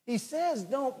message. He says,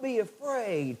 don't be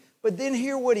afraid. But then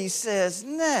hear what he says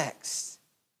next.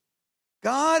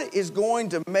 God is going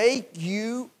to make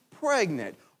you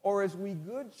pregnant, or as we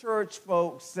good church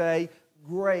folks say,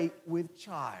 great with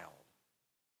child.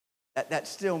 That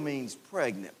still means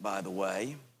pregnant, by the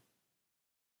way.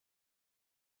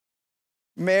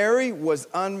 Mary was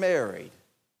unmarried.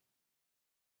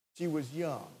 She was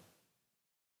young.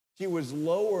 She was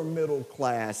lower middle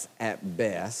class at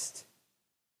best.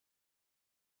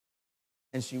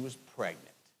 And she was pregnant.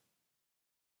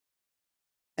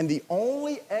 And the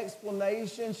only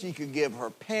explanation she could give her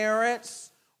parents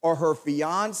or her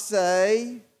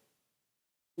fiancé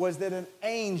was that an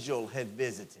angel had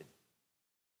visited.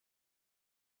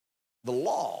 The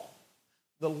law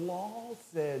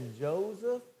said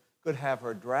Joseph could have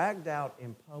her dragged out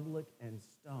in public and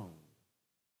stoned.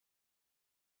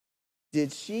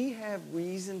 Did she have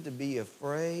reason to be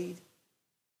afraid?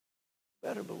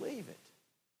 Better believe it.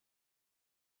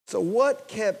 So what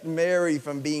kept Mary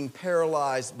from being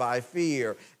paralyzed by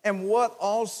fear? And what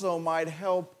also might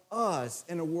help us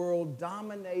in a world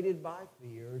dominated by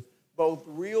fears, both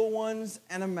real ones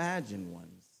and imagined ones?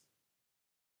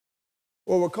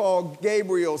 Well, recall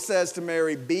Gabriel says to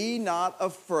Mary, "Be not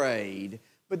afraid."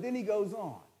 But then he goes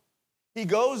on. He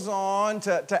goes on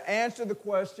to answer the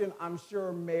question I'm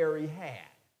sure Mary had.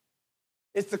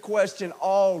 It's the question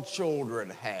all children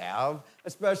have,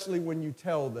 especially when you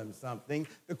tell them something.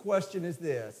 The question is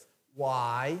this: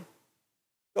 why?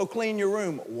 Go clean your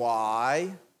room.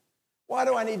 Why? Why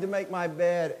do I need to make my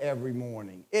bed every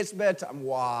morning? It's bedtime.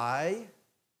 Why?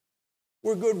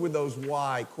 We're good with those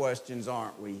why questions,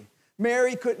 aren't we?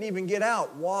 Mary couldn't even get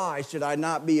out. Why should I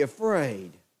not be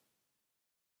afraid?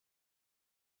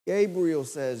 Gabriel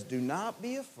says, do not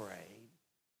be afraid.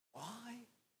 Why?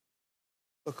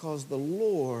 Because the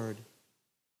Lord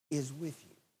is with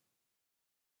you.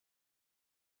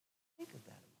 Think of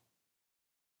that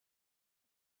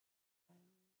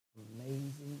a moment.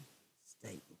 Amazing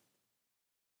statement.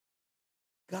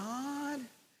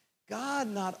 God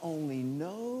not only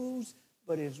knows,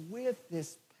 but is with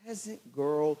this peasant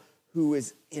girl who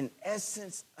is in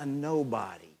essence a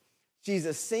nobody. She's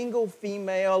a single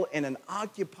female in an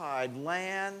occupied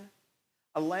land,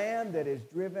 a land that is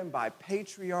driven by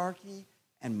patriarchy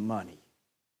and money.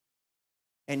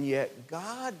 And yet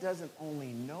God doesn't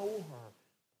only know her,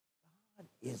 God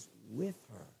is with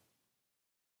her.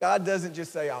 God doesn't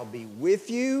just say, I'll be with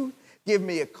you. Give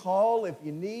me a call if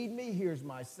you need me. Here's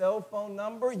my cell phone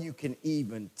number. You can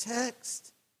even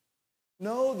text.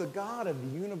 No, the God of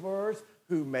the universe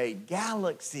who made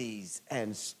galaxies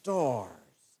and stars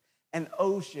and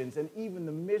oceans and even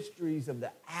the mysteries of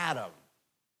the atom.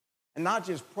 And not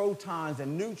just protons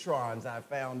and neutrons, I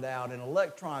found out, and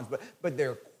electrons, but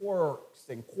they're quarks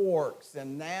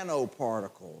and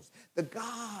nanoparticles. The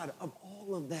God of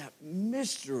all of that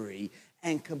mystery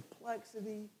and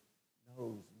complexity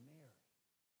knows Mary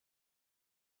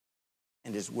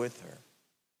and is with her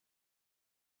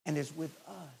and is with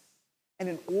us. And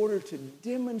in order to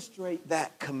demonstrate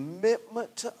that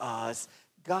commitment to us,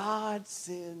 God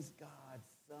sends God's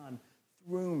Son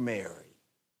through Mary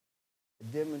to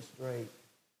demonstrate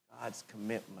God's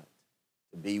commitment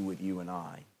to be with you and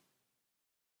I.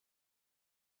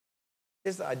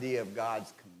 This idea of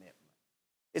God's commitment,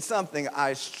 it's something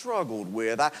I struggled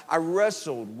with. I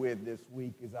wrestled with this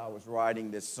week as I was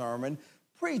writing this sermon.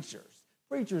 Preachers,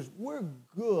 we're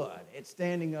good at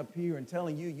standing up here and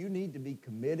telling you, you need to be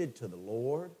committed to the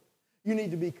Lord. You need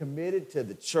to be committed to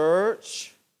the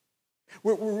church.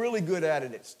 We're really good at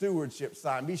it at stewardship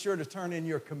sign. Be sure to turn in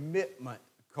your commitment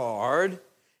card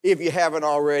if you haven't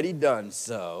already done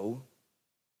so.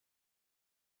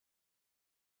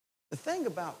 The thing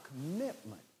about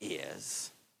commitment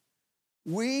is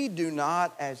we do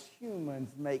not, as humans,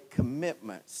 make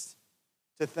commitments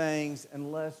to things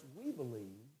unless we believe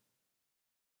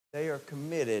they are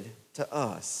committed to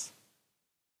us.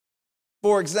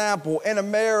 For example, in a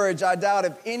marriage, I doubt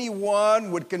if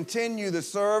anyone would continue the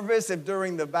service if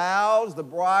during the vows, the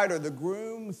bride or the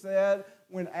groom said,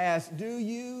 when asked, do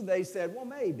you? They said, well,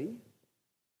 maybe.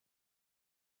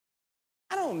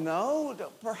 I don't know,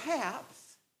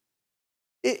 perhaps.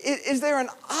 Is there an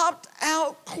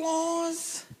opt-out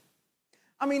clause?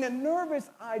 I mean, a nervous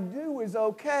I do is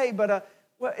okay, but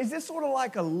well, is this sort of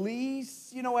like a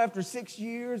lease? You know, after 6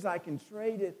 years, I can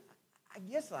trade it. I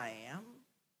guess I am.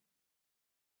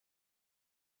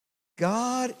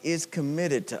 God is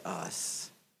committed to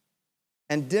us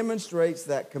and demonstrates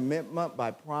that commitment by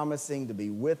promising to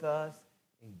be with us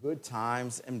in good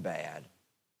times and bad.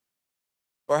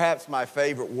 Perhaps my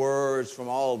favorite words from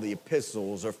all the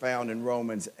epistles are found in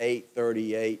Romans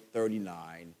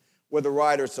 8:38-39, where the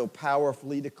writer so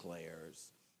powerfully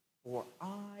declares, "For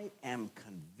I am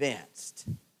convinced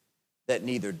that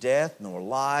neither death nor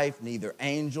life, neither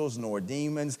angels nor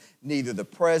demons, neither the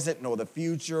present nor the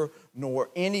future, nor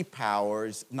any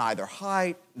powers, neither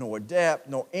height nor depth,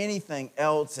 nor anything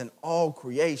else in all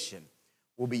creation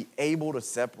will be able to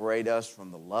separate us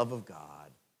from the love of God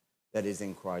that is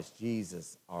in Christ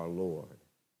Jesus our Lord.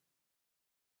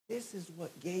 This is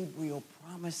what Gabriel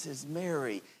promises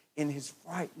Mary in his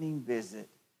frightening visit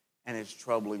and his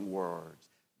troubling words.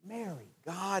 Mary,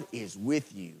 God is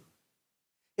with you.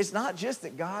 It's not just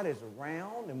that God is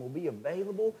around and will be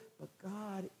available, but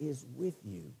God is with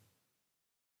you.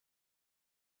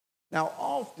 Now,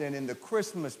 often in the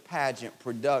Christmas pageant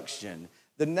production,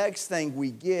 the next thing we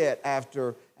get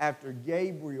after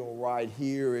Gabriel right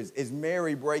here is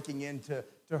Mary breaking into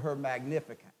her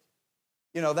Magnificat.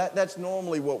 You know, that's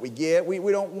normally what we get. We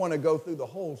don't want to go through the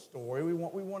whole story. We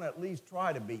want to at least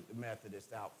try to beat the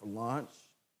Methodists out for lunch.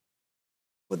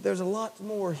 But there's a lot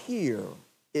more here,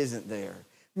 isn't there?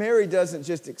 Mary doesn't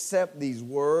just accept these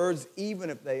words, even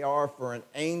if they are for an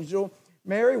angel.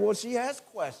 Mary, well, she has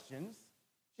questions.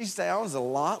 She sounds a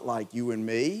lot like you and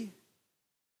me.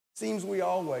 Seems we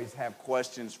always have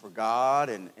questions for God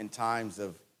in times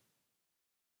of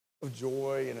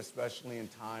joy and especially in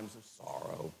times of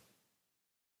sorrow.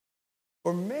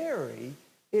 For Mary,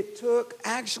 it took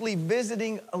actually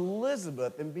visiting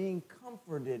Elizabeth and being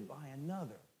comforted by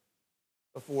another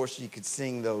before she could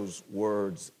sing those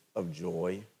words of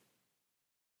joy.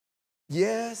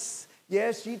 Yes,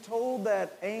 she told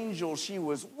that angel she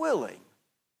was willing.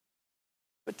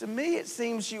 But to me, it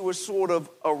seems she was sort of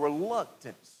a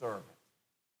reluctant servant.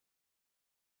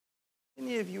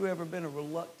 Any of you ever been a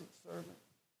reluctant servant?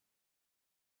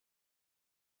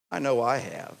 I know I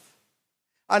have.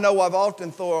 I know I've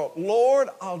often thought, Lord,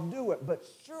 I'll do it, but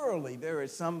surely there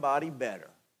is somebody better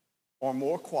or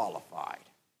more qualified.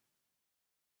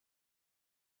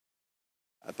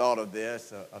 I thought of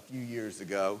this a few years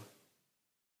ago,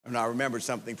 and I remember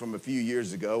something from a few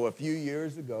years ago. A few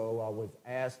years ago, I was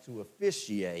asked to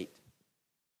officiate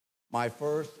my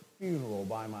first funeral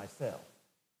by myself.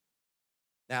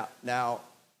 Now,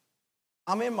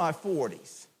 I'm in my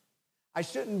 40s. I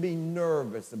shouldn't be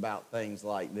nervous about things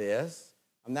like this.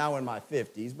 I'm now in my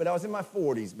 50s, but I was in my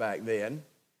 40s back then,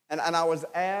 and I was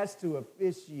asked to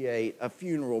officiate a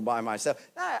funeral by myself.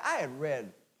 Now, I had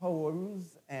read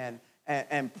poems and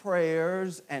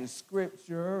prayers and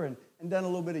scripture and done a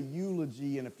little bit of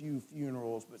eulogy in a few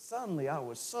funerals, but suddenly I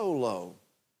was solo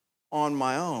on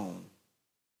my own.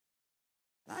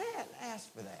 And I hadn't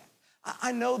asked for that.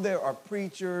 I know there are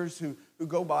preachers who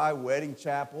go by wedding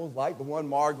chapels like the one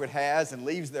Margaret has and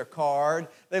leaves their card.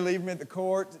 They leave them at the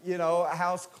court,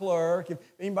 house clerk. If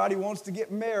anybody wants to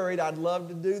get married, I'd love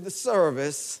to do the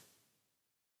service.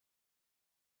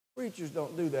 Preachers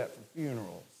don't do that for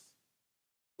funerals.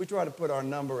 We try to put our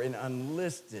number in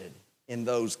unlisted in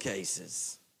those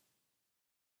cases.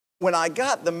 When I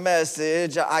got the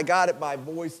message, I got it by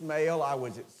voicemail. I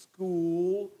was at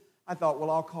school. I thought, well,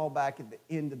 I'll call back at the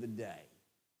end of the day.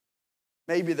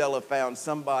 Maybe they'll have found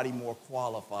somebody more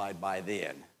qualified by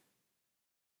then.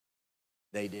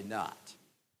 They did not.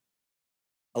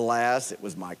 Alas, it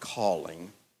was my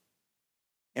calling.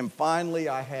 And finally,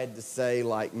 I had to say,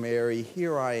 like Mary,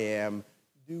 here I am,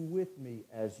 do with me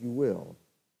as you will.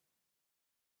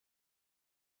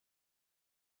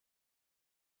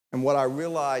 And what I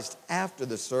realized after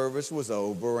the service was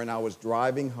over and I was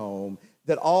driving home,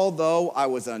 that although I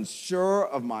was unsure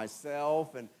of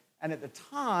myself, and at the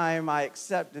time I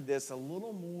accepted this a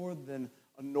little more than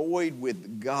annoyed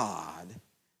with God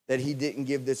that he didn't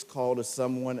give this call to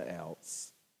someone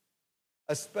else,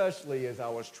 especially as I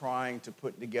was trying to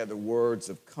put together words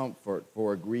of comfort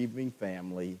for a grieving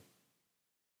family,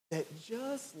 that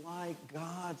just like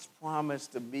God's promise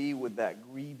to be with that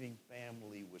grieving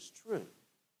family was true,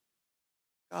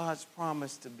 God's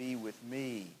promise to be with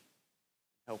me,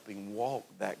 helping walk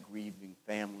that grieving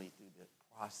family through the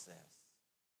process,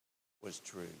 was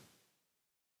true.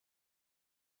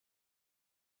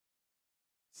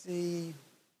 See,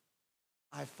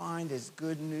 I find as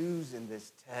good news in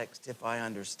this text, if I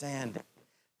understand it,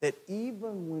 that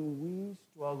even when we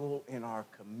struggle in our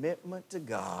commitment to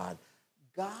God,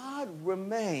 God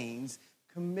remains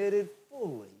committed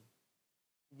fully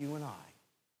to you and I.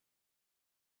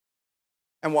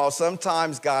 And while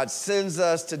sometimes God sends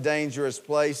us to dangerous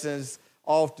places,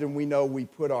 often we know we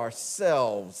put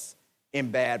ourselves in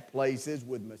bad places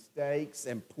with mistakes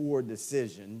and poor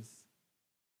decisions.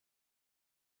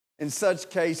 In such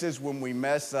cases, when we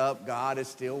mess up, God is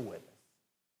still with us.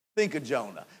 Think of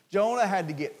Jonah. Jonah had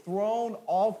to get thrown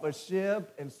off a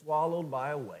ship and swallowed by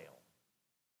a whale.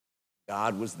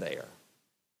 God was there.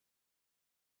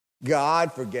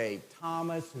 God forgave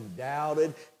Thomas, who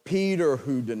doubted, Peter,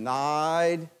 who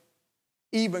denied,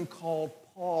 even called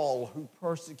Paul, who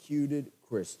persecuted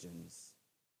Christians.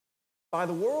 By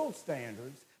the world's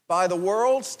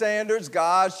standards,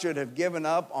 God should have given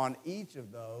up on each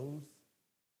of those.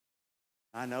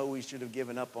 I know he should have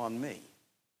given up on me.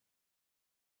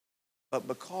 But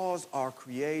because our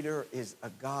Creator is a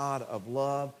God of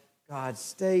love, God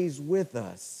stays with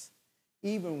us,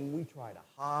 even when we try to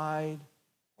hide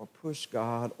or push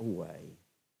God away.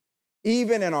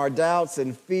 Even in our doubts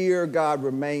and fear, God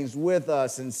remains with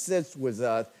us and sits with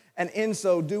us. And in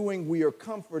so doing, we are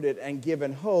comforted and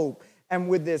given hope. And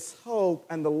with this hope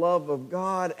and the love of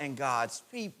God and God's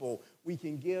people, we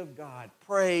can give God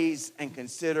praise and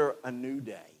consider a new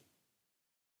day.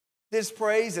 This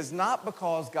praise is not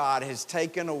because God has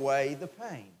taken away the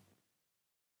pain.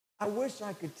 I wish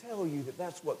I could tell you that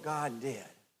that's what God did.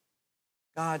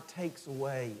 God takes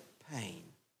away pain.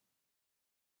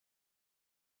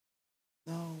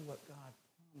 No, what God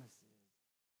promises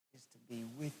is to be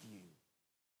with you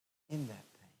in that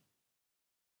pain.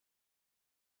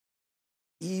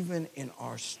 Even in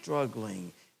our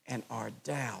struggling and our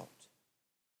doubt,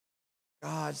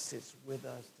 God sits with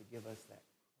us to give us that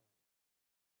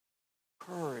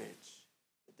courage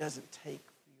that doesn't take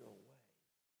fear away,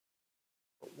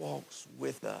 but walks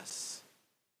with us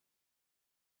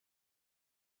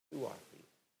through our fear.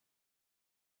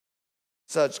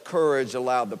 Such courage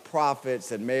allowed the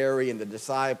prophets and Mary and the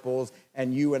disciples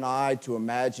and you and I to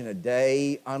imagine a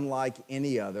day unlike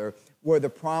any other, where the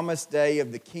promised day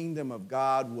of the kingdom of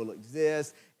God will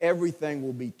exist. Everything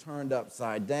will be turned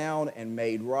upside down and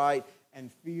made right,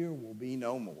 and fear will be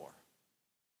no more.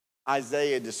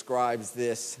 Isaiah describes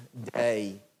this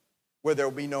day where there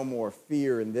will be no more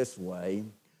fear in this way.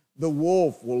 The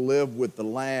wolf will live with the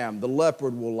lamb. The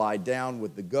leopard will lie down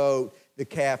with the goat, the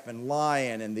calf and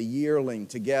lion and the yearling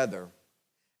together.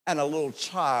 And a little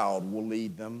child will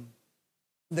lead them.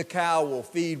 The cow will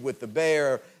feed with the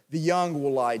bear. The young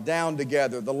will lie down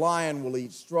together. The lion will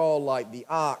eat straw like the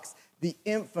ox. The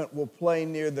infant will play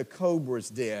near the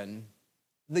cobra's den.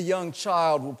 The young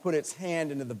child will put its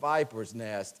hand into the viper's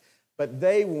nest. But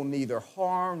they will neither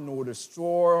harm nor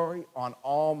destroy on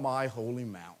all my holy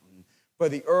mountain. For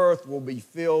the earth will be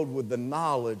filled with the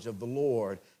knowledge of the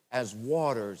Lord as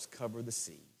waters cover the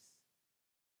seas.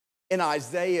 In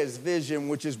Isaiah's vision,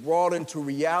 which is brought into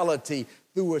reality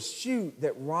through a shoot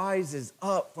that rises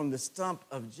up from the stump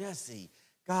of Jesse,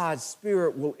 God's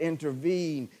Spirit will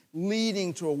intervene,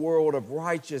 leading to a world of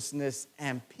righteousness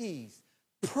and peace.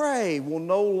 Prey will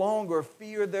no longer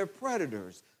fear their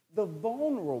predators. The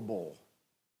vulnerable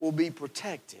will be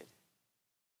protected.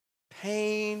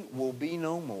 Pain will be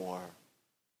no more.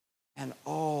 And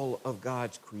all of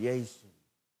God's creation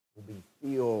will be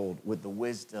filled with the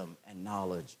wisdom and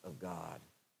knowledge of God.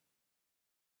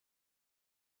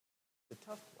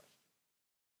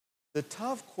 The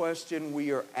tough question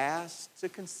we are asked to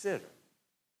consider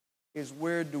is,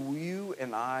 where do you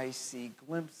and I see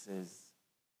glimpses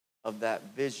of that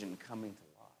vision coming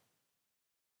to life?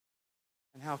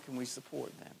 And how can we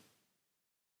support them?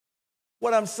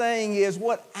 What I'm saying is,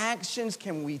 what actions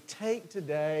can we take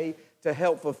today to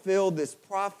help fulfill this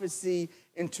prophecy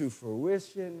into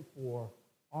fruition for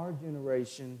our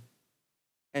generation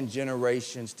and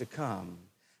generations to come?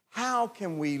 How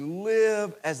can we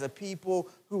live as a people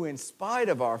who, in spite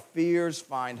of our fears,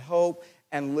 find hope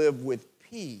and live with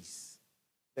peace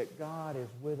that God is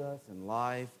with us in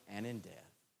life and in death?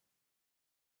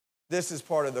 This is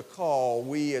part of the call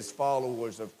we as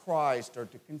followers of Christ are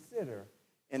to consider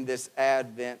in this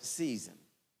Advent season.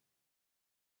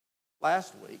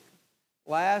 Last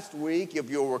week, if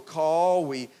you'll recall,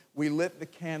 we lit the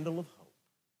candle of hope.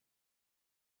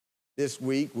 This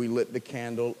week, we lit the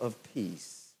candle of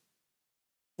peace.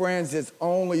 Friends, it's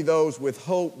only those with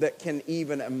hope that can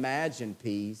even imagine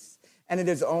peace. And it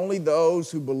is only those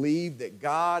who believe that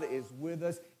God is with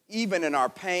us, even in our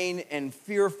pain and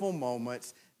fearful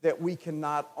moments, that we can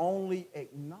not only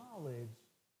acknowledge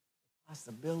the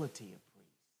possibility of peace,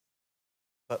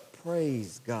 but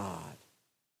praise God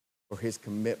for his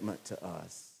commitment to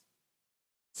us.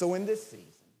 So in this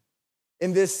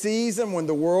season when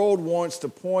the world wants to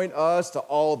point us to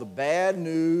all the bad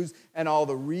news and all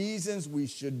the reasons we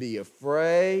should be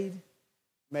afraid,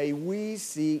 may we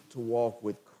seek to walk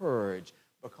with courage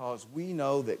because we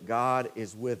know that God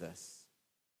is with us.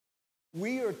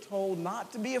 We are told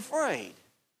not to be afraid.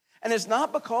 And it's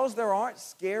not because there aren't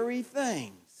scary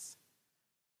things,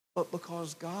 but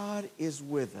because God is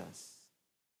with us.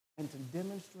 And to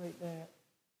demonstrate that,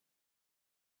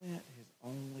 sent his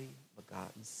only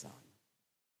begotten Son,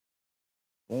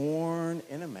 born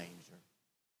in a manger,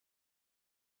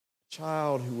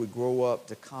 child who would grow up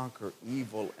to conquer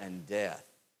evil and death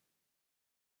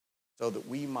so that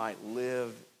we might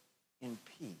live in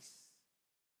peace,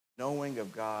 knowing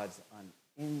of God's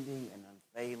unending and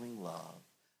unfailing love,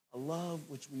 a love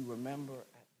which we remember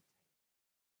at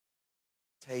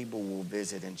the table we'll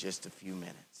visit in just a few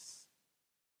minutes.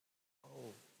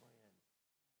 Oh,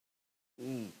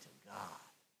 friend, be to God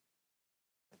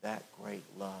for that great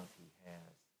love he has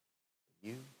for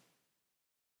you.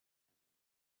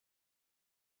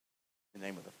 In the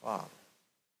name of the Father,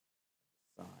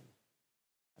 the Son,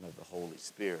 and of the Holy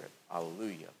Spirit.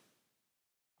 Hallelujah.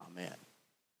 Amen.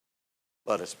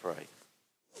 Let us pray.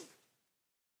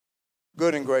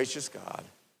 Good and gracious God,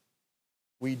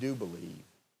 we do believe.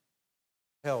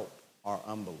 Help our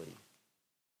unbelief.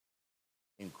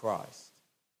 In Christ.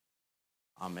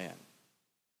 Amen.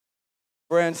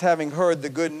 Friends, having heard the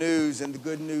good news and the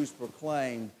good news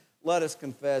proclaimed, let us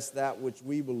confess that which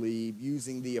we believe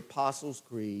using the Apostles'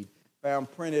 Creed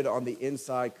found printed on the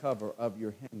inside cover of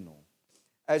your hymnal.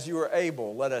 As you are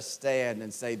able, let us stand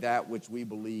and say that which we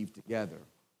believe together.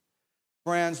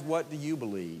 Friends, what do you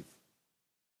believe?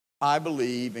 I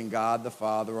believe in God the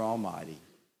Father Almighty,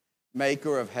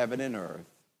 maker of heaven and earth,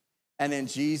 and in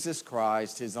Jesus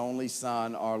Christ, his only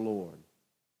Son, our Lord,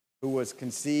 who was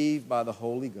conceived by the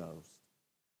Holy Ghost,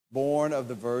 born of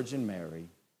the Virgin Mary,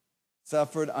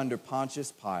 suffered under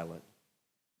Pontius Pilate,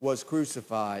 was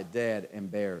crucified, dead,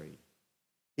 and buried.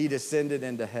 He descended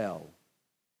into hell.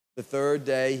 The third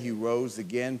day he rose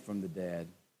again from the dead.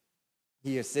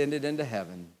 He ascended into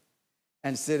heaven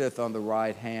and sitteth on the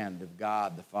right hand of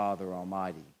God the Father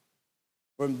Almighty.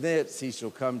 From thence he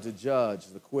shall come to judge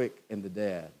the quick and the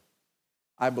dead.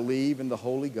 I believe in the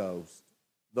Holy Ghost,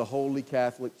 the holy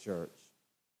Catholic Church,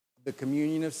 the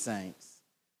communion of saints,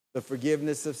 the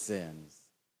forgiveness of sins,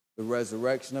 the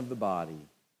resurrection of the body,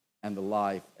 and the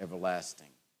life everlasting.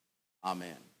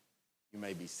 Amen. You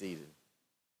may be seated.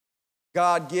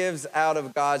 God gives out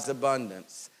of God's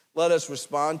abundance. Let us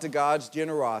respond to God's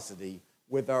generosity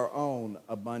with our own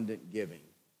abundant giving.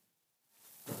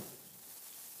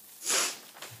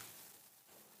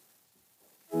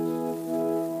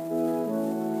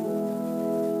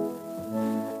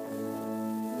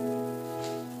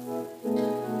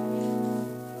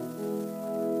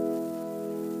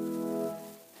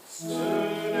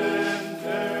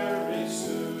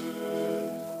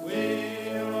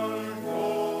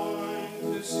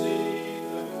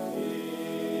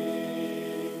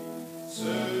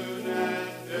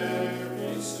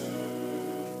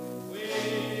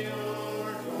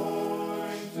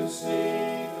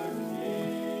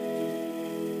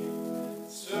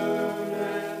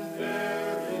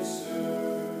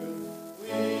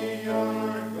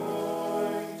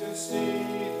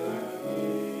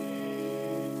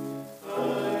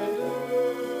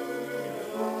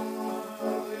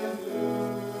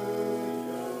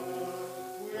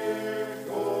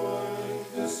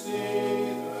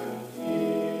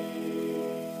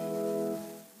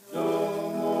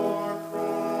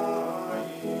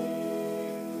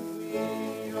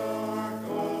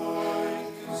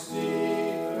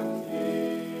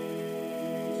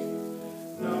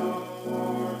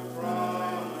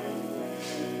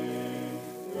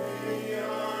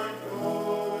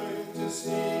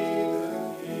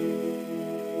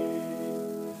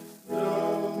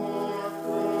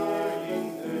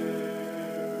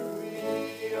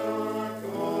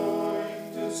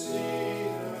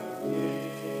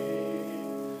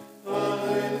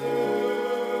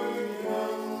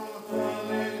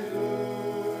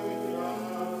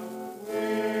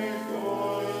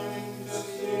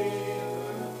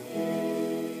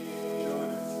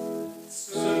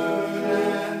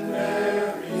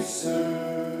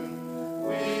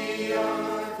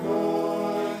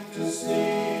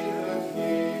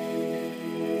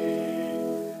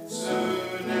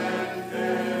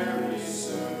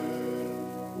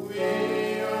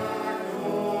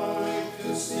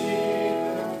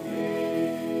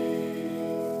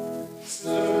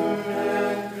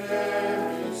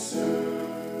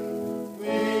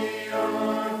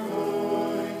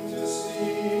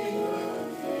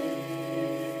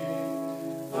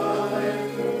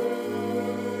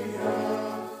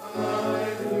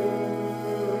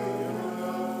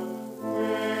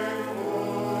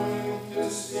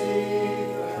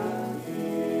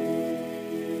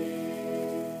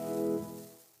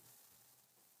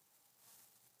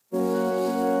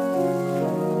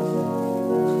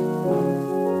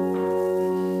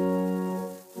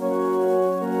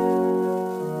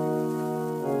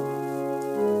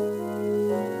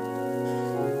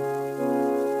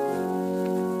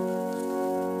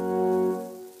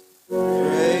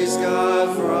 Praise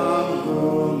God from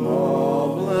whom all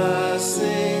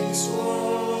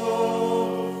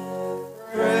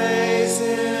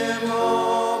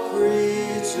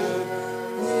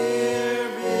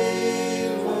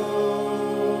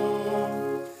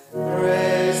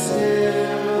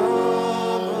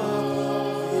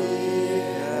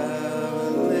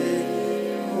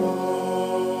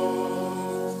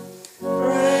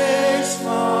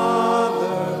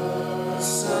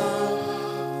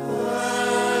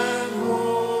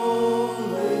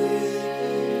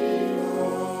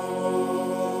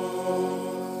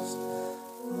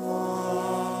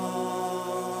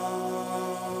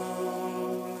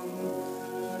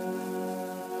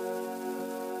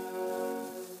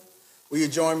Will you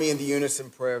join me in the unison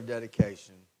prayer of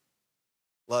dedication?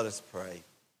 Let us pray.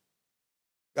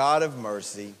 God of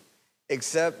mercy,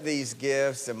 accept these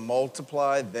gifts and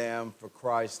multiply them for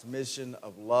Christ's mission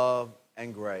of love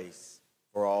and grace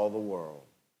for all the world.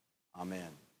 Amen.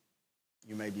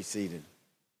 You may be seated.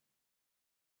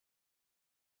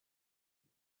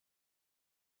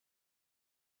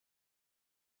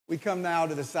 We come now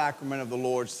to the sacrament of the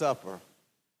Lord's Supper.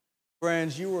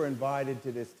 Friends, you were invited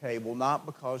to this table not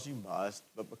because you must,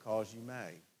 but because you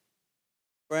may.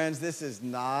 Friends, this is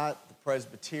not the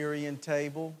Presbyterian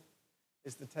table.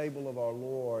 It's the table of our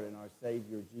Lord and our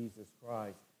Savior, Jesus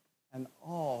Christ. And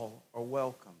all are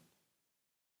welcome.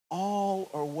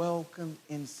 All are welcome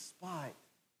in spite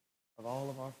of all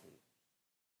of our fears.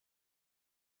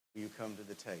 Will you come to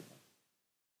the table?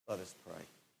 Let us pray.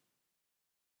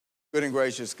 Good and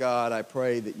gracious God, I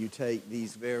pray that you take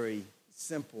these very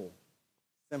simple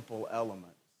elements,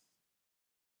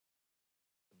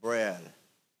 the bread,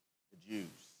 the juice,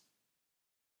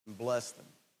 and bless them.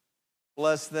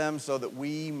 Bless them so that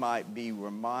we might be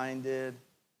reminded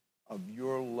of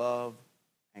your love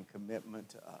and commitment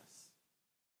to us.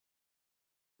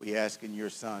 We ask in your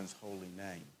Son's holy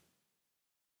name.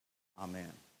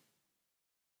 Amen.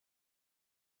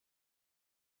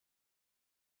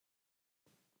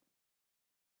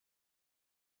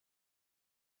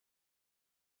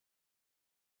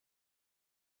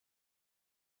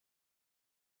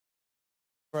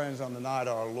 Friends, on the night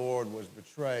our Lord was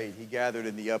betrayed, he gathered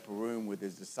in the upper room with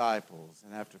his disciples,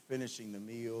 and after finishing the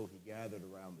meal, he gathered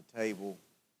around the table,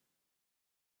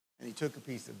 and he took a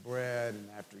piece of bread, and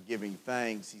after giving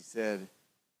thanks, he said,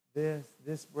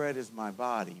 This bread is my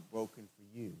body broken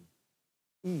for you.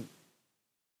 Eat,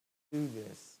 do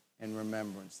this in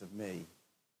remembrance of me.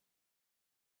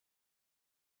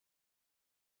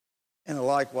 In a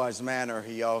likewise manner,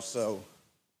 he also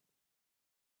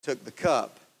took the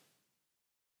cup,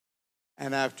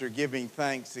 and after giving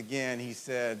thanks again, he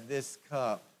said, This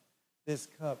cup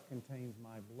contains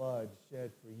my blood shed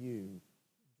for you.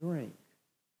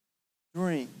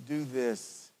 Drink, do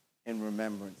this in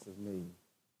remembrance of me.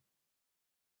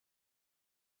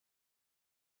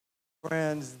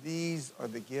 Friends, these are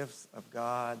the gifts of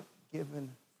God given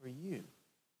for you.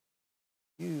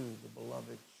 You, the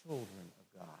beloved children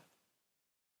of God.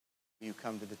 Will you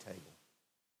come to the table?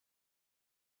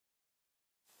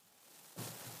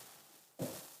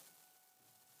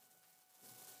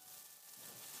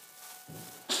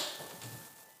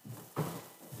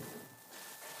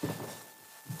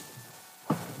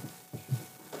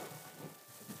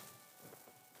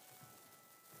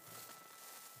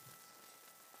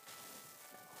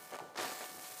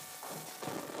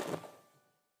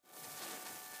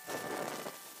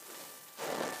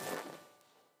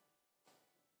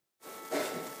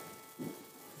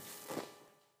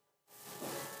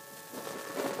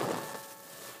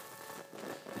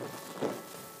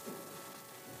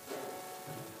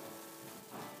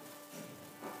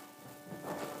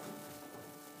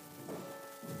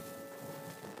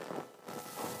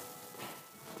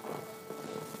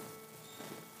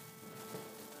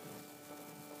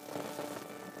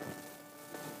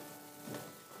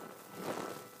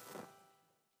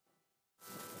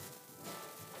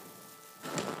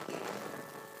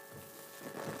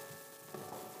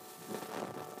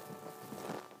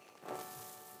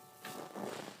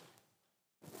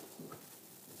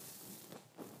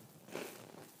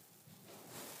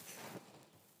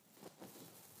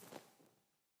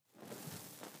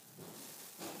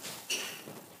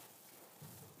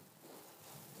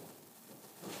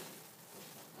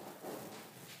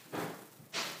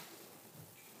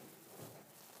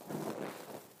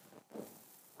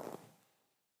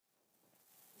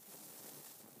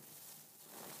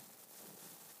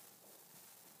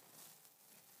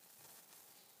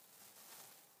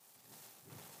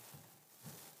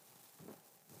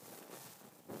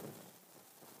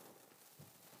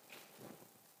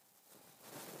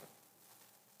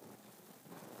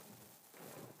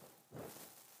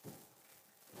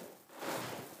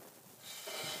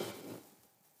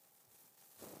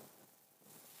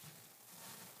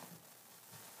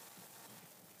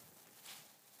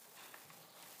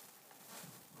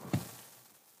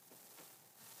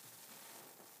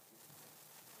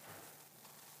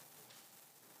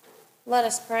 Let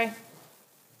us pray.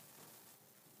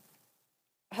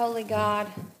 Holy God,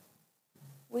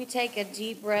 we take a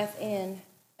deep breath in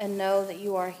and know that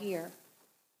you are here.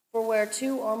 For where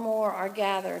two or more are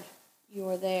gathered, you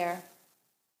are there.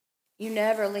 You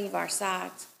never leave our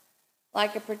sight,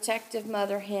 like a protective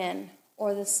mother hen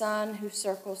or the sun who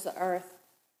circles the earth.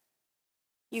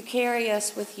 You carry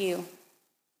us with you.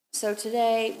 So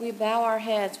today we bow our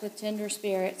heads with tender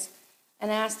spirits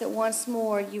and ask that once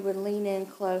more you would lean in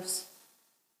close.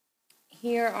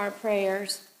 Hear our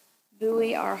prayers,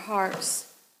 buoy our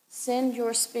hearts, send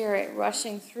your Spirit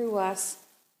rushing through us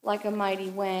like a mighty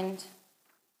wind.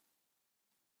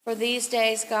 For these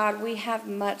days, God, we have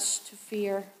much to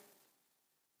fear.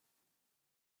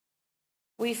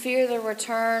 We fear the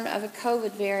return of a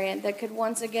COVID variant that could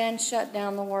once again shut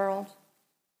down the world.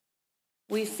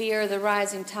 We fear the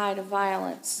rising tide of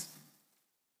violence.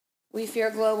 We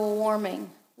fear global warming.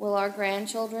 Will our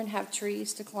grandchildren have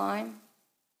trees to climb?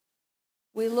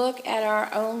 We look at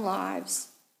our own lives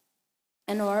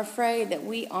and are afraid that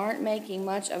we aren't making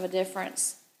much of a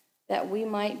difference, that we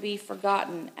might be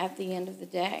forgotten at the end of the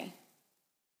day.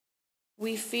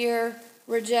 We fear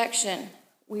rejection.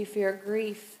 We fear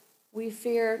grief. We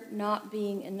fear not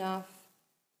being enough.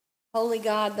 Holy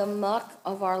God, the muck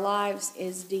of our lives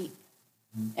is deep.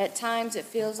 At times it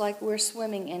feels like we're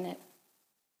swimming in it.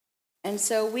 And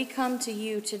so we come to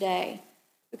you today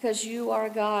because you are a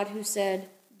God who said,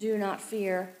 "Do not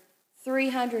fear,"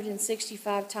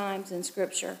 365 times in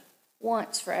Scripture,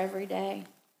 once for every day.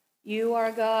 You are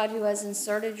a God who has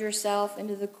inserted yourself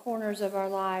into the corners of our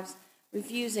lives,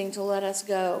 refusing to let us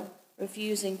go,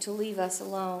 refusing to leave us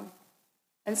alone.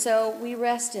 And so we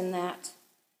rest in that.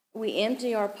 We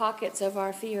empty our pockets of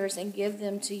our fears and give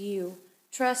them to you,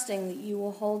 trusting that you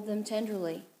will hold them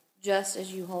tenderly, just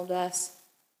as you hold us.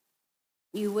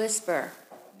 You whisper,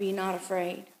 "Be not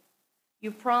afraid."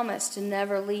 You promise to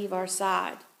never leave our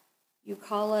side. You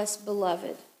call us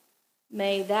beloved.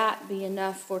 May that be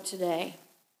enough for today.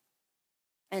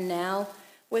 And now,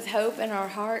 with hope in our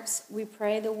hearts, we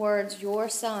pray the words your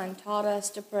Son taught us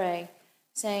to pray,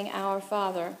 saying, "Our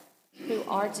Father, who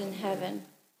art in heaven,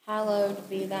 hallowed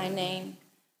be thy name.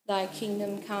 Thy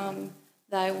kingdom come,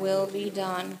 thy will be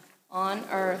done, on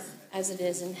earth as it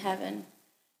is in heaven.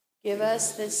 Give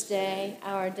us this day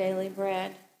our daily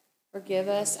bread. Forgive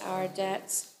us our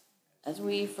debts as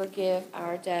we forgive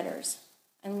our debtors.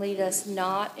 And lead us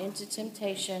not into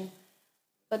temptation,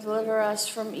 but deliver us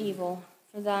from evil.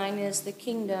 For thine is the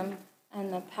kingdom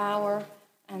and the power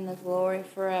and the glory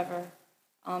forever.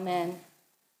 Amen."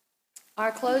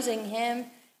 Our closing hymn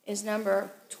is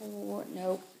number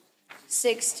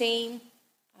 16.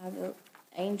 The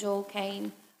angel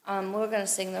came. We're going to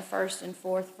sing the first and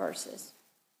fourth verses.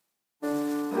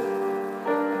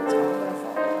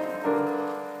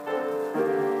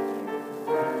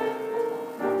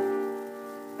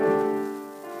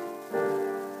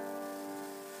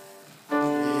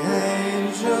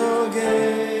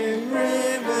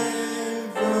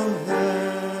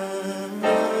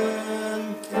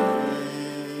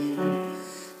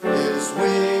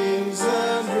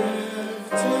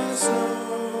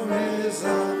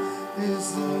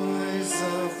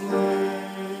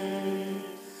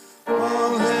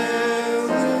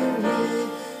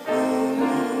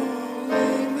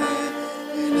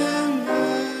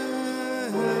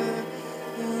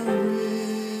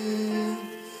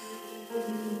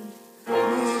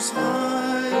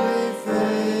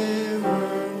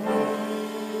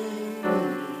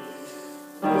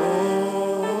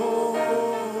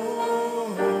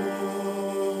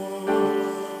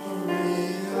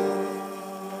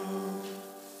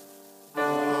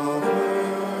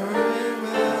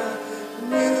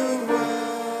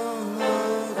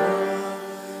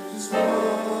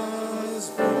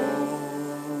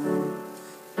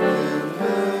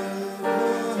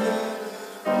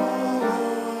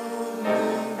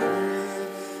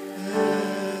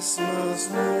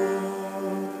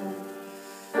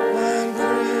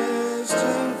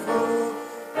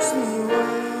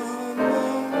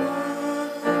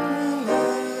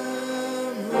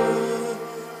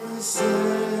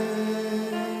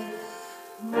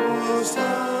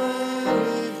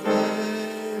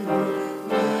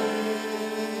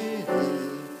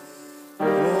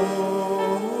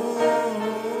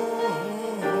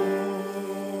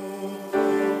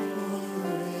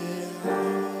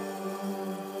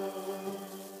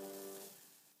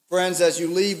 Friends, as you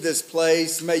leave this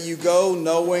place, may you go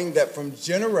knowing that from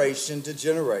generation to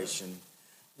generation,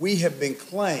 we have been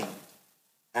claimed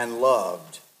and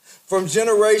loved. From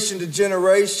generation to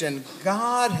generation,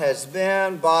 God has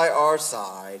been by our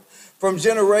side. From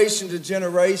generation to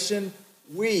generation,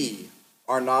 we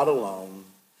are not alone.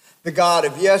 The God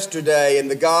of yesterday and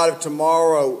the God of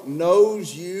tomorrow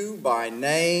knows you by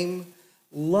name,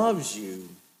 loves you,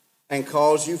 and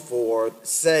calls you forth,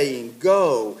 saying,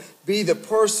 "Go, be the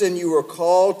person you are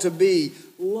called to be.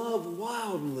 Love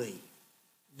wildly,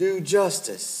 do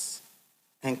justice,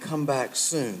 and come back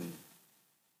soon."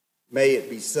 May it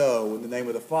be so. In the name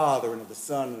of the Father, and of the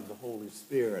Son, and of the Holy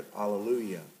Spirit.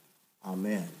 Hallelujah.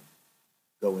 Amen.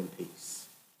 Go in peace.